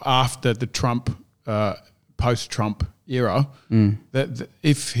after the Trump, post-Trump era, that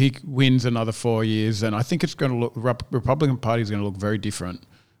if he wins another 4 years, then I think it's going to look, Republican Party is going to look very different.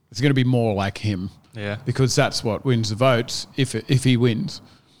 It's going to be more like him. Yeah. Because that's what wins the votes if he wins.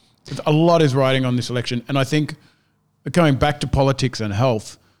 A lot is riding on this election. And I think going back to politics and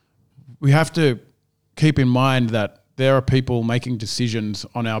health, we have to keep in mind that there are people making decisions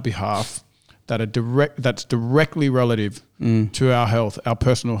on our behalf that are that's directly relative to our health, our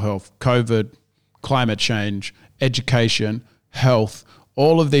personal health, COVID, climate change, education, health,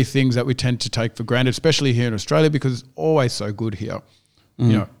 all of these things that we tend to take for granted, especially here in Australia, because it's always so good here.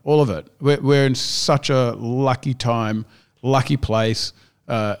 All of it. We're in such a lucky time, lucky place,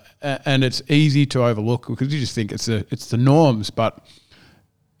 and it's easy to overlook because you just think it's the norms, but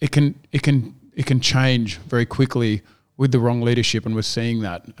it can change very quickly with the wrong leadership, and we're seeing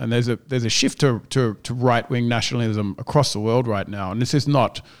that. And there's a shift to right wing nationalism across the world right now, and this is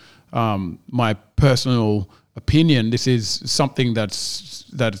not my personal opinion. This is something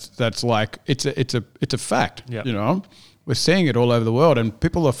that's like it's a fact. Yeah. We're seeing it all over the world, and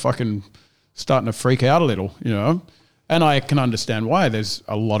people are fucking starting to freak out a little. And I can understand why. There's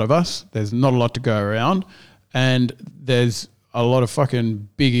a lot of us. There's not a lot to go around, and there's a lot of fucking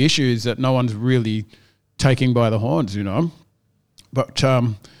big issues that no one's really taking by the horns. But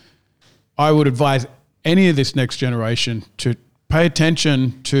I would advise any of this next generation to pay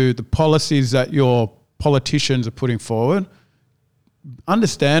attention to the policies that your politicians are putting forward,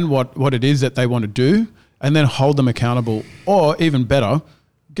 understand what it is that they want to do, and then hold them accountable, or even better,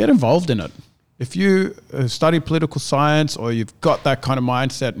 get involved in it. If you study political science, or you've got that kind of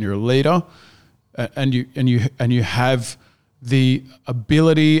mindset and you're a leader, and you have the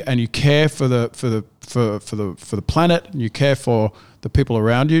ability and you care for the planet, and you care for the people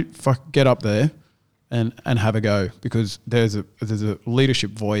around you, get up there and have a go, because there's a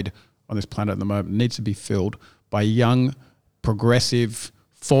leadership void on this planet at the moment. It needs to be filled by young, progressive,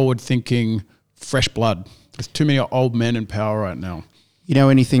 forward-thinking, fresh blood. There's too many old men in power right now. You know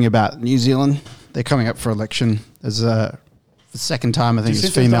anything about New Zealand? They're coming up for election. There's the second time, I think it's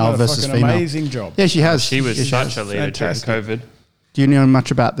Jacinta's done female a versus fucking female. Amazing job. Yeah, she has. She was Yeah, such has. a leader during Fantastic. COVID. Do you know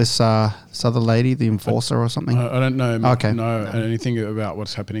much about this other lady, the enforcer or something? I don't know. Okay. Know anything about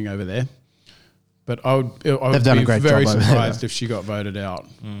what's happening over there. But I would They've done be a great very job over there. surprised if she got voted out.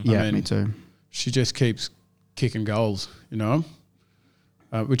 Yeah, I mean, me too. she just keeps kicking goals,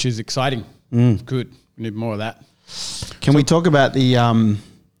 which is exciting. Mm. It's good. We need more of that. Can we talk about the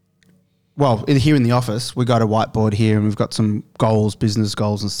here in the office, we got a whiteboard here and we've got some goals, business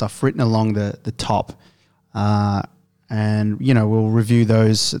goals and stuff written along the top. And, we'll review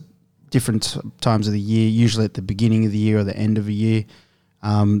those at different times of the year, usually at the beginning of the year or the end of a year.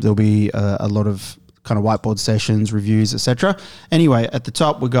 There'll be a lot of kind of whiteboard sessions, reviews, etc. Anyway, at the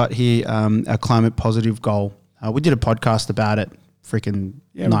top, we got here a climate positive goal. We did a podcast about it freaking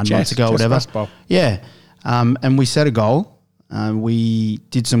 9 months ago, whatever. Yeah. And we set a goal. We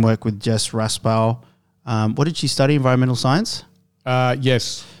did some work with Jess Raspal. What did she study? Environmental science?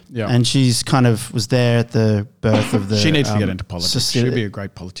 Yes. Yeah. And she's kind of was there at the birth of the... She needs to get into politics. She'd be a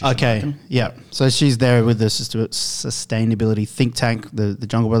great politician. Okay, yeah. So she's there with the sustainability think tank, the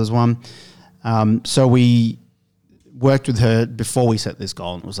Jungle Brothers one. So we worked with her before we set this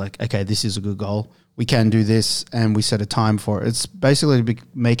goal and it was like, okay, this is a good goal. We can do this, and we set a time for it. It's basically to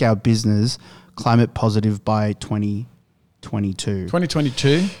make our business climate positive by 2022.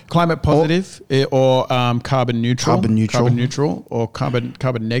 2022, climate positive or carbon neutral. Carbon neutral. Or carbon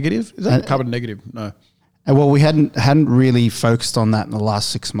negative. Is that carbon negative? No. And well, we hadn't really focused on that in the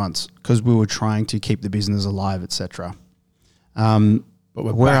last 6 months because we were trying to keep the business alive, etc. But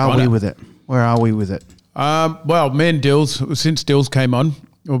where are we with it? Where are we with it? Well, me and Dills, since Dills came on,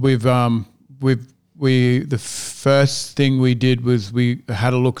 the first thing we did was we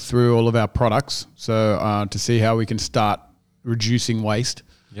had a look through all of our products, so to see how we can start reducing waste.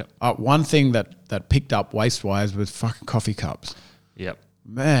 Yep. One thing that picked up waste wise was fucking coffee cups. Yep.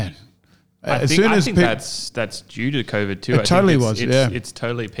 Man, I think that's due to COVID too. It totally was. It's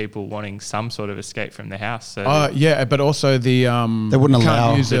totally people wanting some sort of escape from the house. So but also the They wouldn't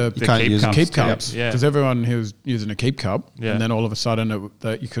allow use you can't use them. keep cups. Yeah. Because everyone who was using a keep cup, Yeah. and then all of a sudden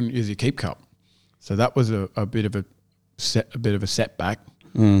that you couldn't use your keep cup. So that was a bit of a setback.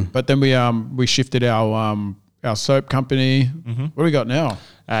 But then we shifted our soap company. What do we got now?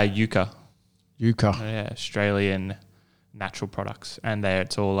 Yucca. Yucca. Australian natural products, and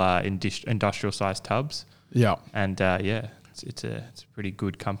it's all industrial sized tubs. Yeah. And it's a pretty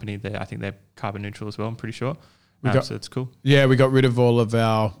good company. I think they're carbon neutral as well. I'm pretty sure. So it's cool. Yeah, we got rid of all of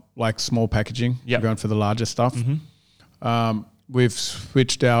our small packaging. Yep. We're going for the larger stuff. We've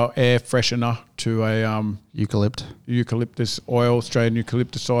switched our air freshener to a eucalyptus oil, Australian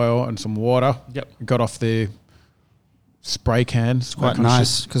eucalyptus oil, and some water. Yep. Got off the spray cans. Quite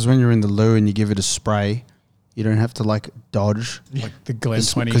nice because when you're in the loo and you give it a spray, you don't have to dodge like the Glen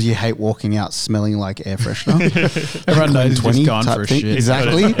 20 because you hate walking out smelling like air freshener. Everyone knows Glen he's just gone type for a thing. shit.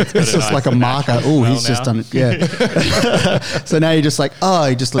 Exactly. It's just nice like a marker. natural Oh, he's smell just now. done it. Yeah. So now you're just like,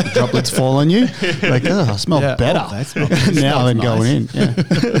 you just let the droplets fall on you. Like, I smell better that smells now than nice. going in.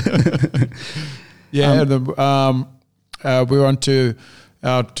 Yeah. We were on to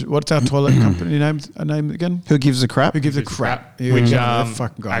what's our toilet company name again? Who gives a crap? Who gives a crap? Which that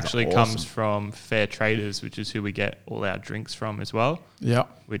fucking guy's actually awesome. comes from Fair Traders, which is who we get all our drinks from as well. Yeah,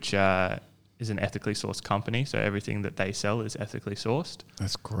 Which is an ethically sourced company, so everything that they sell is ethically sourced.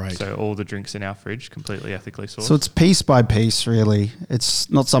 that's great. So all the drinks in our fridge completely ethically sourced. So it's piece by piece, really. It's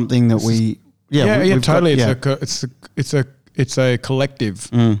not something that we. We've totally. got- It's a collective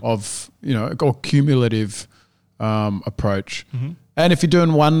of or cumulative approach. And if you're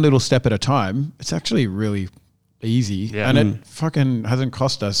doing one little step at a time, it's actually really easy, and it fucking hasn't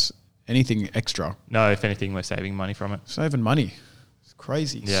cost us anything extra. No, if anything, we're saving money from it. Saving money, it's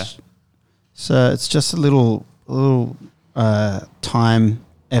crazy. Yeah. So it's just a little time,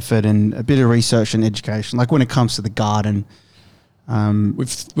 effort, and a bit of research and education. Like when it comes to the garden, We've and when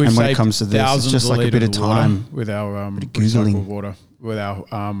saved it comes to this, it's thousands just of like a bit of litres water time. with our Googling. recycled water, with our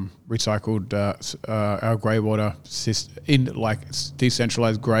recycled our grey water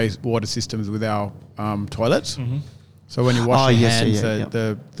decentralized grey water systems with our toilets. So when you wash your hands,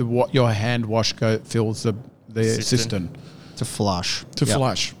 your hand wash fills the cistern To flush. to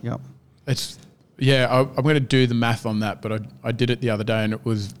flush. Yep. It's I'm going to do the math on that, but I did it the other day and it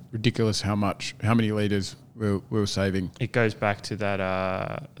was ridiculous how many litres we were saving. It goes back to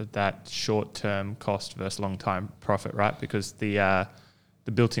that short-term cost versus long-term profit, right? Because the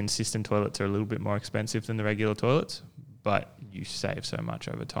built-in cistern toilets are a little bit more expensive than the regular toilets, but you save so much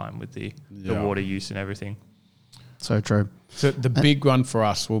over time with the water use and everything. So true. So the big one for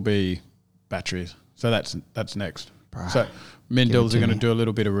us will be batteries. So that's next. So me and Give it Dills to are going to me. do a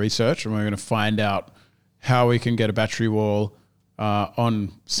little bit of research, and we're going to find out how we can get a battery wall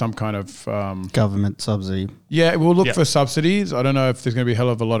on some kind of Government subsidy. yeah, we'll look Yep. for subsidies. I don't know if there's going to be a hell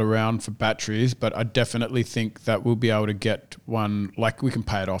of a lot around for batteries, but I definitely think that we'll be able to get one, like we can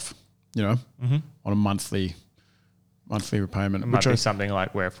pay it off, on a monthly repayment. It might which be I, something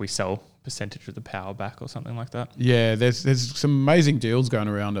like where if we sell percentage of the power back or something like that. yeah, there's some amazing deals going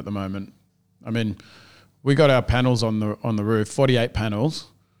around at the moment. I mean, we got our panels on the roof, 48 panels,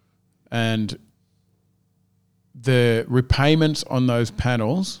 and the repayments on those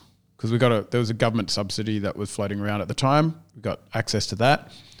panels, because there was a government subsidy that was floating around at the time. We got access to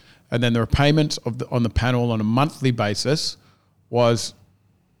that, and then the repayments on the panel on a monthly basis was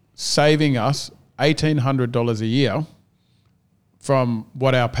saving us $1,800 a year from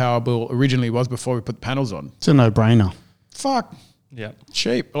what our power bill originally was before we put the panels on. It's a no-brainer. Fuck, Yeah.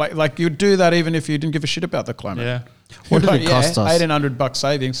 cheap. Like you'd do that even if you didn't give a shit about the climate. Yeah. What did it cost us? $1,800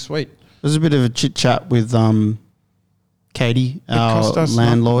 savings, sweet. There's a bit of a chit chat with Katie, It cost our us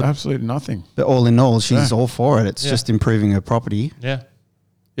landlord. absolutely nothing. But all in all, she's Yeah. all for it. It's Yeah. just improving her property. Yeah.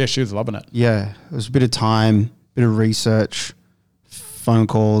 Yeah, she was loving it. Yeah, it was a bit of time, bit of research, phone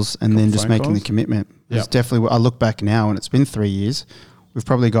calls, and then just phone making calls. the commitment. It's Yep. definitely. I look back now, and it's been 3 years. We've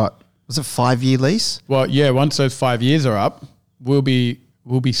probably got, was it 5-year lease? Well, yeah, once those 5 years are up, we'll be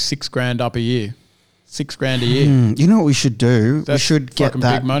 $6,000 up a year. $6,000 a year. You know what we should do? That's we should get fucking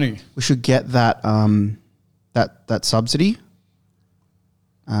that big money. We should get that that subsidy,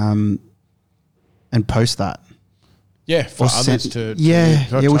 and post that. Yeah, for Or others send- to yeah, we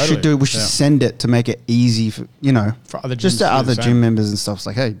totally. should do. We should Yeah. send it to make it easy for For other just gyms to to do other the gym same. members and stuff. It's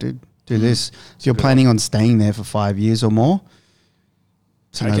like, hey, dude, do this. So you're good planning on staying there for 5 years or more.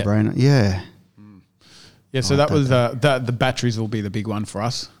 It's a Take it. no-brainer. Yeah. Yeah, so like that was the batteries will be the big one for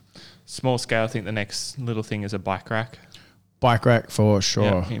us. Small scale, I think the next little thing is a bike rack. Bike rack for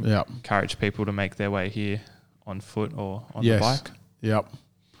sure. you Yep. Encourage people to make their way here on foot or on Yes. the bike. Yep.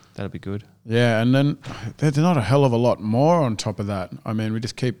 That'll be good. Yeah, and then there's not a hell of a lot more on top of that. I mean, we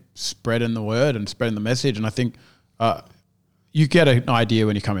just keep spreading the word and spreading the message, and I think you get an idea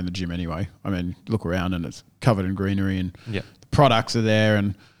when you come in the gym anyway. I mean, look around and it's covered in greenery and Yeah. the products are there,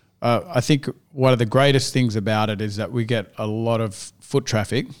 and I think one of the greatest things about it is that we get a lot of foot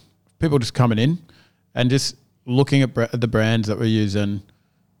traffic, people just coming in and just looking at the brands that we're using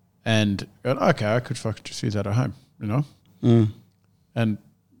and going, okay, I could fucking just use that at home, and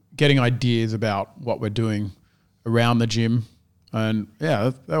getting ideas about what we're doing around the gym, and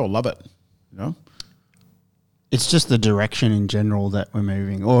yeah, they all love it, It's just the direction in general that we're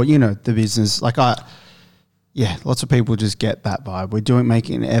moving, or the business. Lots of people just get that vibe. We're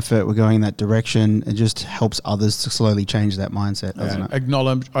making an effort. We're going in that direction. It just helps others to slowly change that mindset, doesn't it?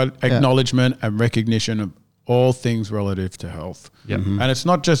 Acknowledgement and recognition of all things relative to health. Yep. And it's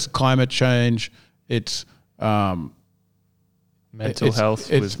not just climate change, it's Mental It's-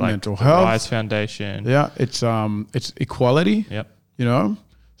 health it's with like mental the health. Rise Foundation. it's equality. Yep.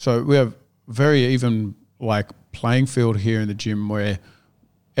 So we have very even like playing field here in the gym where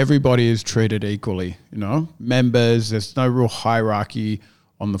everybody is treated equally, members, there's no real hierarchy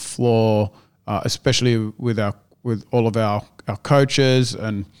on the floor, especially with all of our coaches,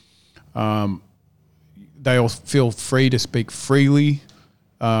 and they all feel free to speak freely.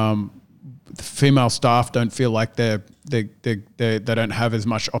 The female staff don't feel like they don't have as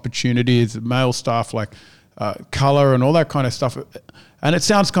much opportunity as the male staff, like color and all that kind of stuff. And it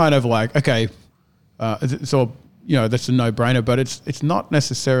sounds kind of like, okay, it's all, that's a no-brainer, but it's not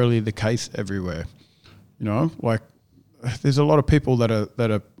necessarily the case everywhere. Like there's a lot of people that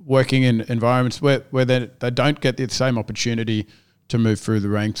are working in environments where they don't get the same opportunity to move through the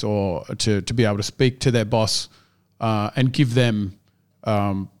ranks or to be able to speak to their boss and give them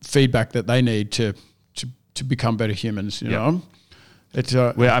feedback that they need to become better humans. You know, it's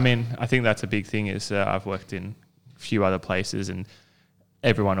Well, I think that's a big thing. Is I've worked in a few other places, and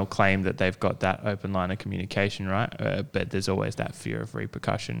everyone will claim that they've got that open line of communication, right? But there's always that fear of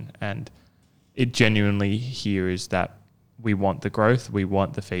repercussion, and it genuinely here is that we want the growth, we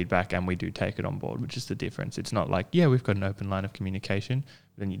want the feedback, and we do take it on board, which is the difference. It's not like, yeah, we've got an open line of communication,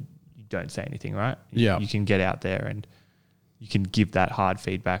 then you don't say anything, right? You can get out there and you can give that hard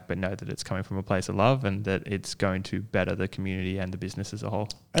feedback, but know that it's coming from a place of love and that it's going to better the community and the business as a whole.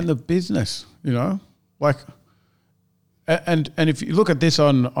 and the business, like, and if you look at this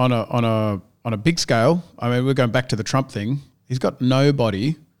on a big scale, I mean, we're going back to the Trump thing. He's got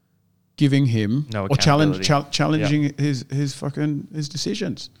nobody giving him No or accountability. challenging his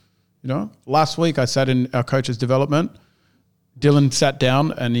decisions. Last week I sat in our coaches development. Dylan sat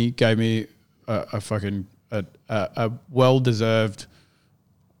down and he gave me a fucking a well-deserved,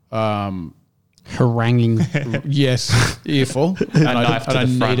 Haranguing. yes, earful. A knife to the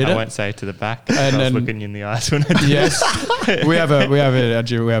front. needed I it. won't say to the back. And I was then- looking you in the eyes when I did. Yes,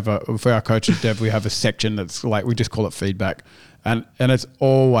 for our coaches, Dev, we have a section that's like, we just call it feedback, and it's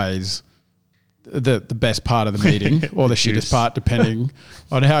always the best part of the meeting or the shittest Juice. part, depending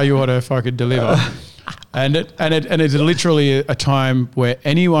on how you want to fucking deliver. And it's literally a time where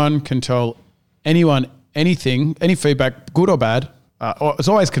anyone can tell anyone anything, any feedback, good or bad. Or it's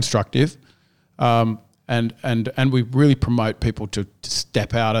always constructive. And we really promote people to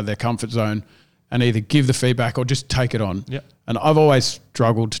step out of their comfort zone and either give the feedback or just take it on. Yep. And I've always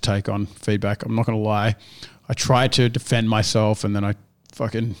struggled to take on feedback. I'm not going to lie. I try to defend myself, and then I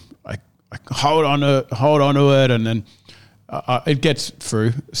hold on to it, and then it gets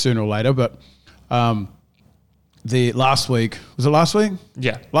through sooner or later. But the last week, was it last week?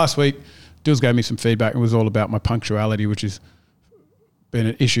 Yeah. Last week, Dills gave me some feedback. It was all about my punctuality, which has been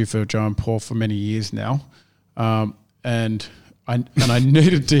an issue for Joe and Paul for many years now. And I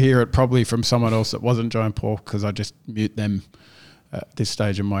needed to hear it probably from someone else that wasn't Joe and Paul, because I just mute them at this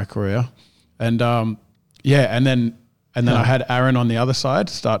stage in my career. And and then I had Aaron on the other side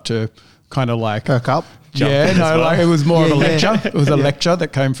start to kind of like Perk up. like it was more of a Yeah, yeah. lecture. It was a lecture that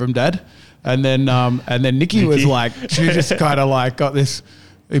came from Dad. And then Nikki was like, she just kind of like got this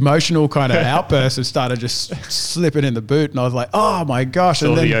emotional kind of outburst and started just slipping in the boot. And I was like, oh my gosh. Saw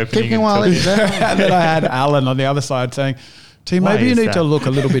And the then, opening. Keep me and while took it's it. there. and then I had Alan on the other side saying, T, Why maybe you is need that? to look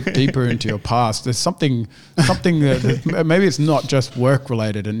a little bit deeper into your past. There's something that maybe it's not just work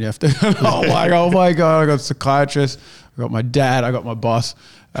related, and you have to, oh my God, I got a psychiatrist, I got my dad, I got my boss,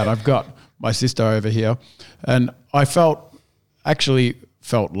 and I've got my sister over here. And I actually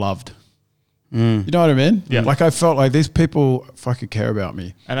felt loved. You know what I mean? Yeah. Like I felt like these people fucking care about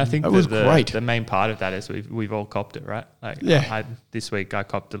me. And I think That was great. The main part of that is we've all copped it, right? Like Yeah. this week I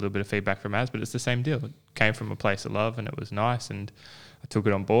copped a little bit of feedback from Az, but it's the same deal. It came from a place of love and it was nice, and I took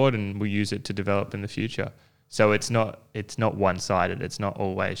it on board and we use it to develop in the future. So it's not one-sided. It's not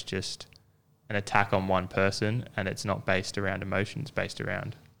always just an attack on one person, and it's not based around emotions, based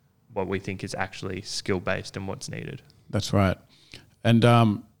around what we think is actually skill-based and what's needed. That's right. And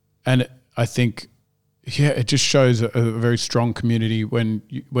I think, it just shows a very strong community when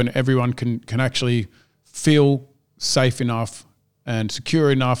everyone can actually feel safe enough and secure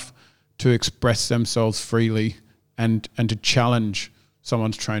enough to express themselves freely and to challenge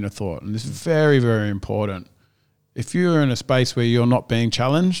someone's train of thought. And this is very, very important. If you're in a space where you're not being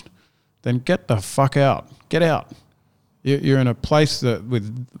challenged, then get the fuck out. Get out. You're in a place that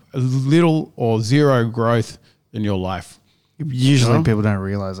with little or zero growth in your life. Usually No? people don't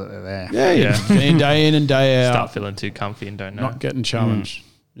realize that they're there. Yeah. Day in and day out. Start feeling too comfy and don't know. Not getting challenged.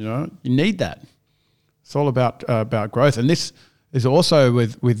 You know, you need that. It's all about growth, and this is also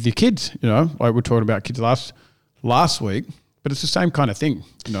with your kids. You know, like we're talking about kids last week, but it's the same kind of thing.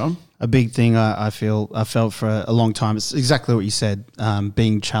 You know, A big thing I felt for a long time. It's exactly what you said,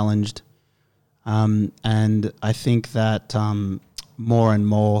 being challenged. And I think that more and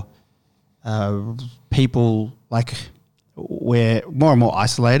more people, like, we're more and more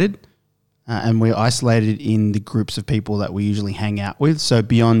isolated, and we're isolated in the groups of people that we usually hang out with. So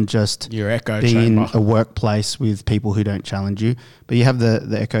beyond just your echo being chamber. in a workplace with people who don't challenge you, but you have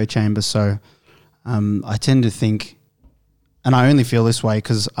the echo chamber. So I tend to think, and I only feel this way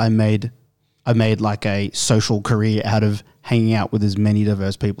because I made like a social career out of hanging out with as many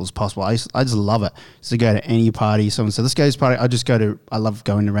diverse people as possible. I just love it. So to go to any party, someone said, let's go to this party. I love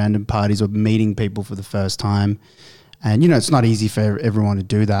going to random parties or meeting people for the first time. And, you know, it's not easy for everyone to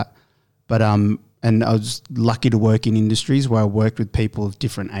do that. But, and I was lucky to work in industries where I worked with people of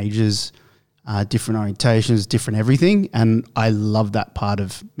different ages, different orientations, different everything. And I love that part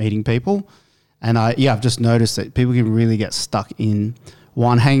of meeting people. And I've just noticed that people can really get stuck in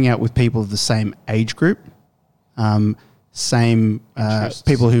hanging out with people of the same age group, same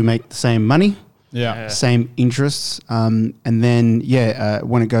people who make the same money, Yeah. same interests. And then,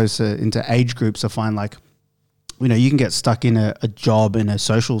 when it goes into age groups, I find like, you know, you can get stuck in a job in a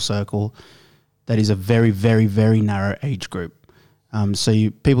social circle that is a very, very, very narrow age group. So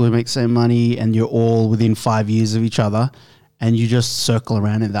people who make the same money and you're all within 5 years of each other, and you just circle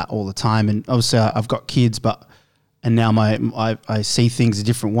around in that all the time. And obviously I've got kids, and now I see things a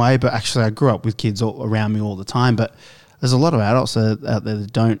different way, but actually I grew up with kids all around me all the time. But there's a lot of adults out there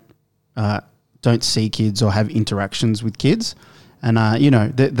that don't see kids or have interactions with kids. And, I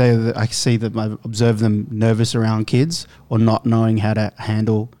see that I observe them nervous around kids or not knowing how to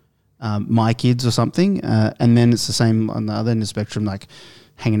handle my kids or something. And then it's the same on the other end of the spectrum, like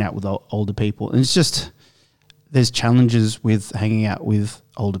hanging out with older people. And it's just, there's challenges with hanging out with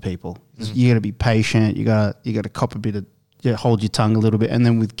older people. You got to be patient. You got to cop a bit of, hold your tongue a little bit. And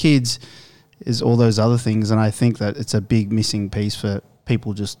then with kids is all those other things. And I think that it's a big missing piece for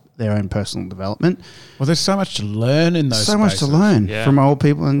people, just their own personal development. Well, there's so much to learn in those So much to spaces. learn Yeah. from old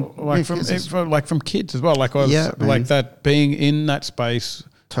people and From kids as well. Like I was, Yeah, man. like that being in that space.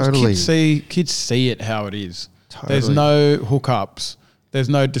 Totally. Kids see it how it is. There's Totally. no hookups. There's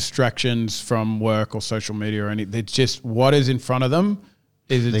no distractions from work or social media or anything. It's just what is in front of them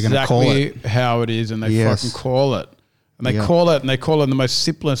is They're gonna call exactly how it is, and they Yes. fucking call it. And they Yeah. call it, and they call it in the most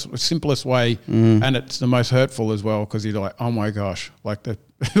simplest way, and it's the most hurtful as well, because you're like, oh my gosh, like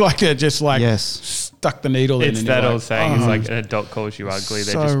they're just like Yes. stuck the needle in. It's and that you're old like, saying, oh. it's like an adult calls you ugly,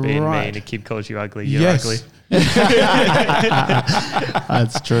 they're So just being right. mean. A kid calls you ugly, you're Yes. ugly.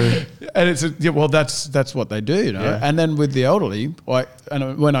 That's true. And that's what they do, you know. Yeah. And then with the elderly,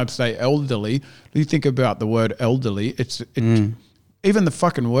 and when I say elderly, you think about the word elderly. Even the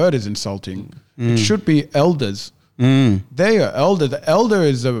fucking word is insulting. It should be elders. They are elder. The elder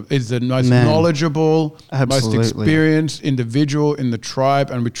is the most Man. knowledgeable, Absolutely. most experienced individual in the tribe,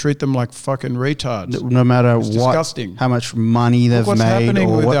 and we treat them like fucking retards. No matter It's what, disgusting. how much money they've what's made happening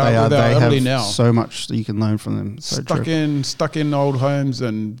or with what our- they are, with our they elderly have now. so much that you can learn from them. So true. Stuck in old homes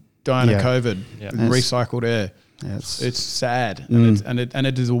and dying Yeah. of COVID, Yeah. with Yes. recycled air. Yeah, It's sad, and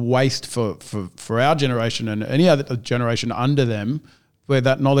it is a waste for our generation and any other generation under them, where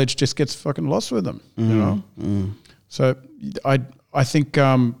that knowledge just gets fucking lost with them. You know, so I think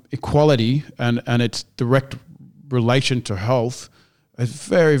equality and its direct relation to health is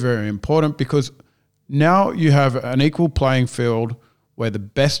very, very important, because now you have an equal playing field where the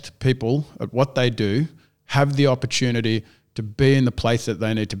best people at what they do have the opportunity to be in the place that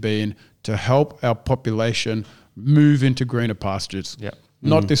they need to be in to help our population move into greener pastures. Yeah.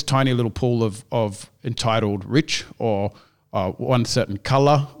 Not this tiny little pool of entitled rich, or one certain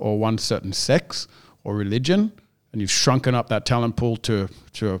color, or one certain sex or religion, and you've shrunken up that talent pool to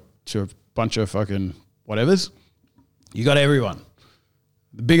a bunch of fucking whatevers. You got everyone.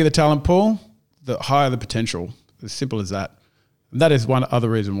 The bigger the talent pool, the higher the potential. As simple as that. And that is one other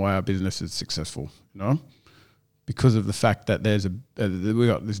reason why our business is successful, you know? Because of the fact that there's we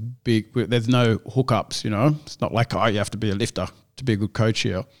got this big, there's no hookups, you know? It's not like, you have to be a lifter to be a good coach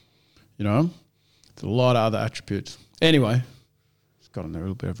here, you know? There's a lot of other attributes. Anyway, just got on a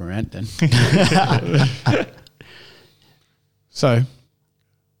little bit of a rant then. So,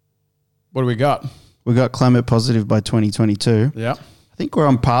 what do we got? We got climate positive by 2022. Yeah. I think we're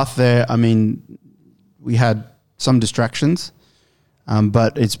on path there. I mean, we had some distractions,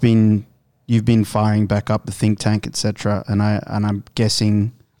 but you've been firing back up the think tank, etc. And I'm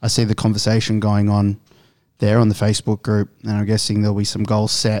guessing I see the conversation going on there on the Facebook group, and I'm guessing there'll be some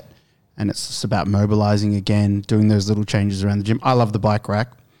goals set, and it's just about mobilizing again, doing those little changes around the gym. I love the bike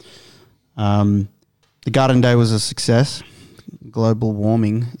rack. The garden day was a success. Global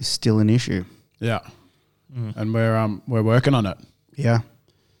warming is still an issue. Yeah. And we're working on it Yeah.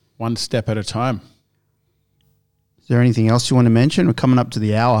 one step at a time. Is there anything else you want to mention? We're coming up to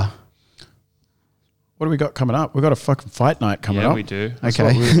the hour. What do we got coming up? We've got a fucking fight night coming Yeah, up. we do. That's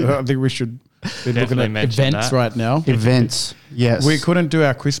Okay. what I think we should be looking Definitely at mention events that. right now. Events, yes. We couldn't do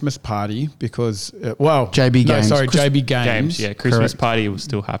our Christmas party because, JB Games. JB Games. Games, yeah. Christmas Correct. party will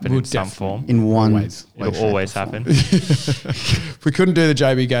still happen Will in some definitely. form. in one. Always. way, It'll shape, always or happen. form. We couldn't do the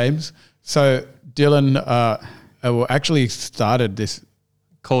JB Games. So Dylan actually started this,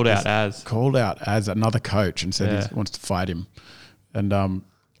 Called out as. called out as another coach and said Yeah. he wants to fight him. And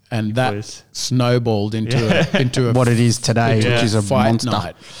that was- snowballed into a What it is today, Yeah. which is a fight monster.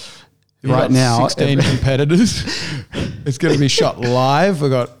 night. We Right got now, 16 competitors. It's going to be shot live. We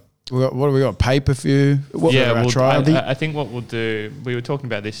got what do we got? Pay-per-view. Yeah, trial. I think what we'll do, we were talking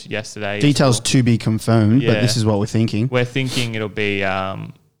about this yesterday. is Details to be confirmed, but Yeah. this is what we're thinking. We're thinking it'll be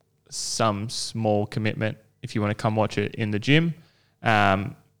some small commitment if you want to come watch it in the gym.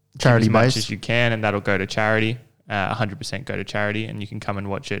 Give Charity as much based. as you can, and that'll go to charity. 100% go to charity, and you can come and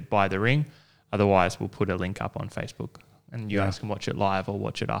watch it by the ring. Otherwise, we'll put a link up on Facebook, and you guys can watch it live or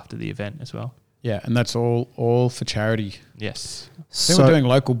watch it after the event as well. Yeah, and that's all for charity. Yes, I think we're doing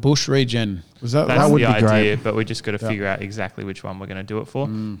local bush regen. Was that? that's would the be idea, great. but we just got to figure out exactly which one we're going to do it for.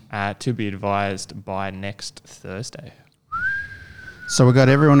 To be advised by next Thursday. So we got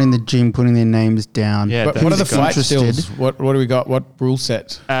everyone in the gym putting their names down. Yeah, But what are the Who's fight interested? stills? What do we got? What rule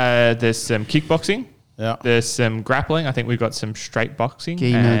sets? There's some kickboxing. Yeah. There's some grappling. I think we've got some straight boxing.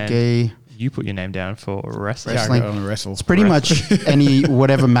 Gi, no and gi. you put your name down for wrestling. Yeah, I Wrestling. got on the wrestle. It's pretty much any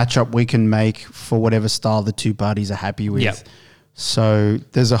whatever matchup we can make for whatever style the two parties are happy with. Yep. So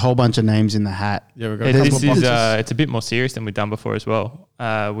there's a whole bunch of names in the hat. Yeah, we've got It- a this couple of is boxes. it's a bit more serious than we've done before as well.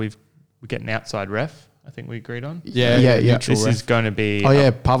 We get an outside ref. I think we agreed on. Yeah, Yeah. neutral This ref. is going to be. Oh yeah,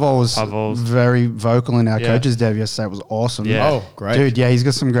 Pavel was Pavel's- very vocal in our Yeah. coaches dev yesterday. It was awesome. Yeah. Oh, great. Dude, yeah, he's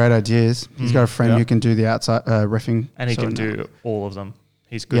got some great ideas. He's got a friend Yeah. who can do the outside reffing. and he So can no. do all of them.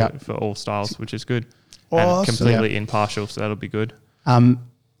 He's good Yeah. for all styles, which is good. Awesome. And completely impartial, so that'll be good.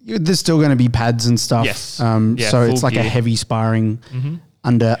 There's still going to be pads and stuff. Yes. So Yeah, full it's like a gear. heavy sparring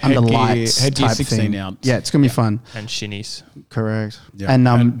under Headgear- lights headgear type 16 thing. ounce. Yeah, it's going to be fun. And shinnies. Correct. Yeah.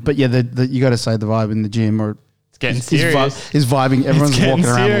 And but yeah, you got to say the vibe in the gym or It's getting is serious. is vibing. Everyone's getting walking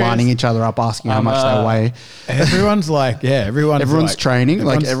around serious. lining each other up, asking how much they weigh. Everyone's like, yeah, everyone's Everyone's like, training.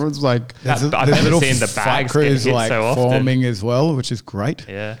 Like everyone's like, I've there's never little seen the fight bags get crews hit like so often. forming as well, which is great.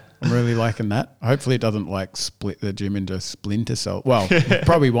 Yeah. I'm really liking that. Hopefully, it doesn't like split the gym into splinter cell. Well, you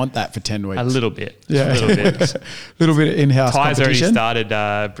probably want that for 10 weeks. A little bit. Yeah. A little bit. little bit of in-house Ty's already competition.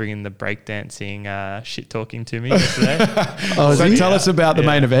 started bringing the breakdancing shit talking to me yesterday. oh, So is he? tell us about the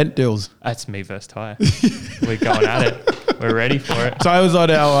main event deals. That's me versus Ty. We're going at it. We're ready for it. So I was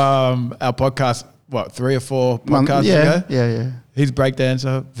on our podcast, 3 or 4 podcasts ago. Yeah. He's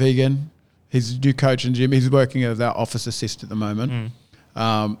breakdancer, vegan. He's a new coach in gym. He's working as our office assist at the moment.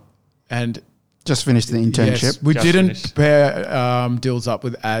 And Just finished the internship. yes, we Just didn't finished. pair deals up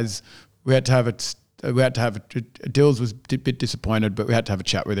with Az. We had to have it. Dills was a bit disappointed, but we had to have a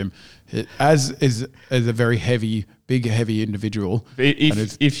chat with him. Az is a very heavy individual. and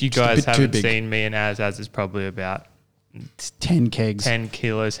it's If you just a guys bit too haven't big. seen me and Az is probably about 10 kegs. 10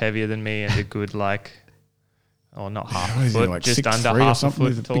 kilos heavier than me and a good not half What a is he, foot, like just 6'3" under or half a something?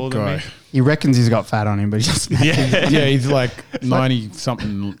 He's foot a big taller than guy. me. He reckons he's got fat on him, but he doesn't. Yeah. Yeah, he's like 90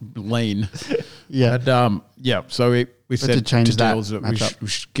 something lean. Yeah. And, so we said to change to that Dills that matchup. we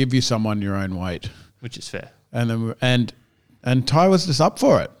should give you someone your own weight. Which is fair. And then and Ty was just up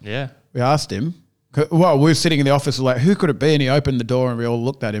for it. Yeah. We asked him. Well, we were sitting in the office like, who could it be? And he opened the door and we all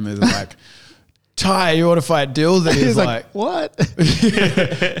looked at him as like, Ty, you want to fight Dills? And he's like, what?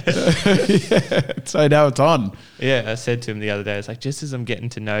 so now it's on. Yeah, I said to him the other day, it's like, just as I'm getting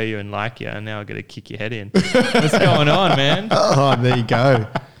to know you and like you, and now I'm going to kick your head in. What's going on, man? Oh, there you go.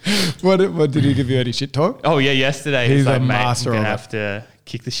 What did he give you any shit talk? Oh, yeah, yesterday. He's He's like, a mate, master I'm going of to it." have to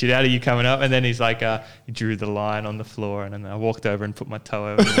kick the shit out of you coming up. And then he's like, he drew the line on the floor, and then I walked over and put my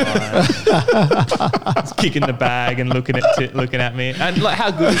toe over the line. He's kicking the bag and looking at me. And like,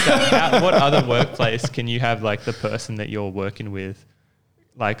 how good is that? What other workplace can you have like the person that you're working with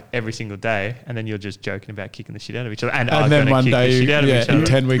like every single day, and then you're just joking about kicking the shit out of each other, and then one kick the day, shit out of each in other.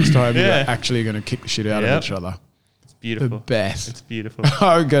 10 weeks' time, Yeah. you're actually going to kick the shit out Yep. of each other. It's beautiful. The best. It's beautiful.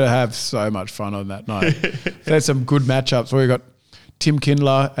 I'm going to have so much fun on that night. There's some good matchups. We got Tim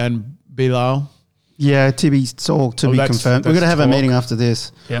Kindler and Bilal. Yeah, it's all to Oh, be that's- confirmed. We're that's going to have a talk. meeting after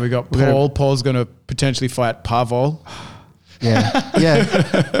this. Yep. And we got We're gonna- Paul. Paul's going to potentially fight Pavel. Yeah.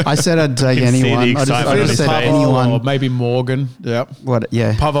 Yeah. I said I'd take can see the anyone. I excitement on just his said face. Or anyone. maybe Morgan. Yep. What?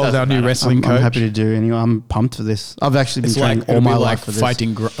 Yeah. Pavel's Doesn't our new matter. wrestling I'm coach. happy to do anyone. I'm pumped for this. I've actually been It's training like all it'll my be life like for this.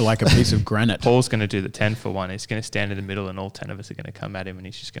 fighting like a piece of granite. Paul's going to do the 10 for 1. He's going to stand in the middle, and all 10 of us are going to come at him, and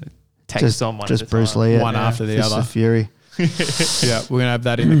he's just going to take just someone. just at a Bruce time. Lee. One after the Fist other. of Fury. Yeah, we're going to have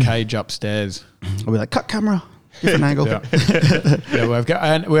that in the cage upstairs. I'll be like, cut camera, different angle. Yeah,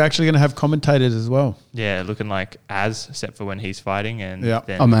 and we're actually going to have commentators as well. Yeah, looking like Az, except for when he's fighting, and Yeah.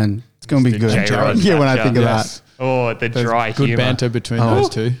 then Oh man, it's gonna be the good. J-Rod Yeah, when I matchup. think of Yes. that, oh, the There's dry good humor. banter between Oh. those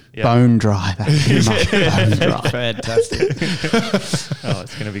two. Yeah. bone dry. That humor. Bone dry. Fantastic. Oh,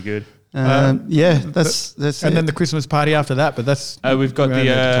 it's going to be good. Yeah, that's And it. then the Christmas party after that, but that's We've got we haven't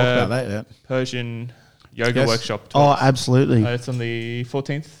the had to talk about that yet. Persian yoga Yes. workshop. Oh, talks. absolutely. It's on the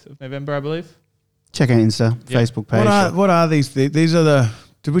 14th of November, I believe. Check out Insta, Yeah. Facebook page. What are these? These are the.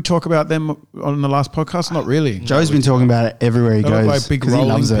 Did we talk about them on the last podcast? Not really. Joe's been talking about it everywhere he They look goes like big 'cause he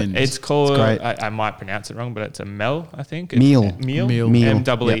rolling loves it. pins. It's called, great. I might pronounce it wrong, but it's a MEL, I think. Meal. Meal. Meal.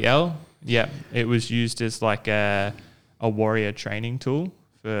 M-E-E-L. Yeah. It was used as like a warrior training tool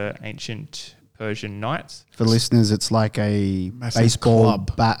for ancient Persian knights. For listeners, it's like a Massive baseball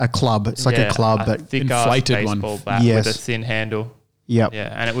club. bat. A club. It's like a club, but thick-ass inflated one. baseball bat Yes. with a thin handle. yep.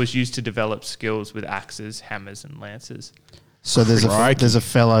 Yeah, and it was used to develop skills with axes, hammers, and lances. So there's Crikey. a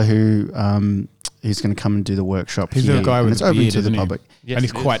fella who he's going to come and do the workshop. He's here, the guy and with it's the open beard, to the isn't he? public. Yes, and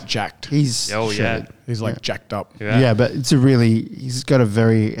he's it is. quite jacked. He's Oh, yeah. shredded. He's like jacked up. Yeah, but it's he's got a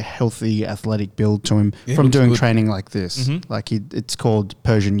very healthy athletic build to him Yeah, from looks doing good. training like this. Mhm. Like it's called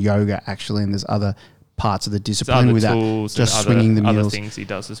Persian yoga actually, and there's other parts of the There's discipline other with that. tools Just and swinging the other meals. things he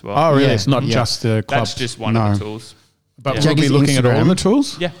does as well. Oh, really? Yeah, It's not yeah. just the club. That's just one of the tools. But Yeah. we'll be Check his looking at all Instagram. the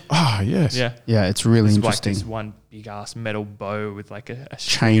tools? Yeah. Ah, yes. Yeah. Yeah, it's really It's interesting. like this one big ass metal bow with like a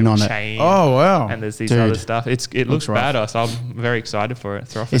Chain on it. chain. Oh, wow. And there's these Dude. other stuff. It looks rough. badass. I'm very excited for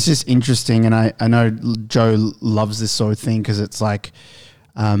it. It's just interesting, and I know Joe loves this sort of thing because it's like,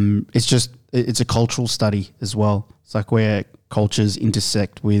 it's a cultural study as well. It's like where cultures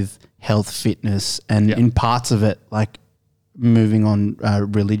intersect with health, fitness, and Yeah. in parts of it, like moving on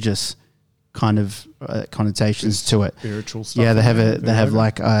religious kind of connotations to it. Spiritual stuff. Yeah, they have in there.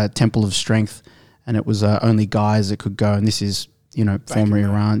 like a temple of strength, and it was only guys that could go. And this is formerly in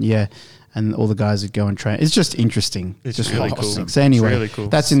the- around, and all the guys would go and train. It's just interesting. It's just really awesome. cool. So anyway, It's really cool.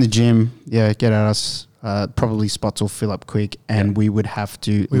 that's in the gym. Yeah, get at us. Probably spots will fill up quick, and we would have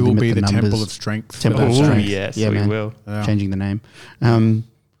to. We will limit be the numbers. Temple of Strength. for Temple that of Oh, Strength. yes, Yeah, we man. will. Yeah. Changing the name.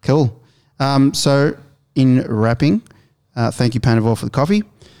 Cool. So in wrapping, thank you Panavore for the coffee,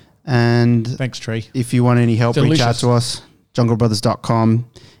 and Thanks, Tree. if you want any help, reach out Delicious. to us. junglebrothers.com,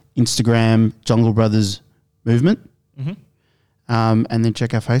 Instagram, Jungle Brothers Movement. Mhm. And then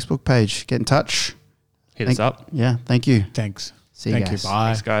check our Facebook page. Get in touch. Hit us up. Yeah, thank you. Thanks. See you Thank guys. you. Bye.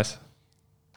 Thanks, guys.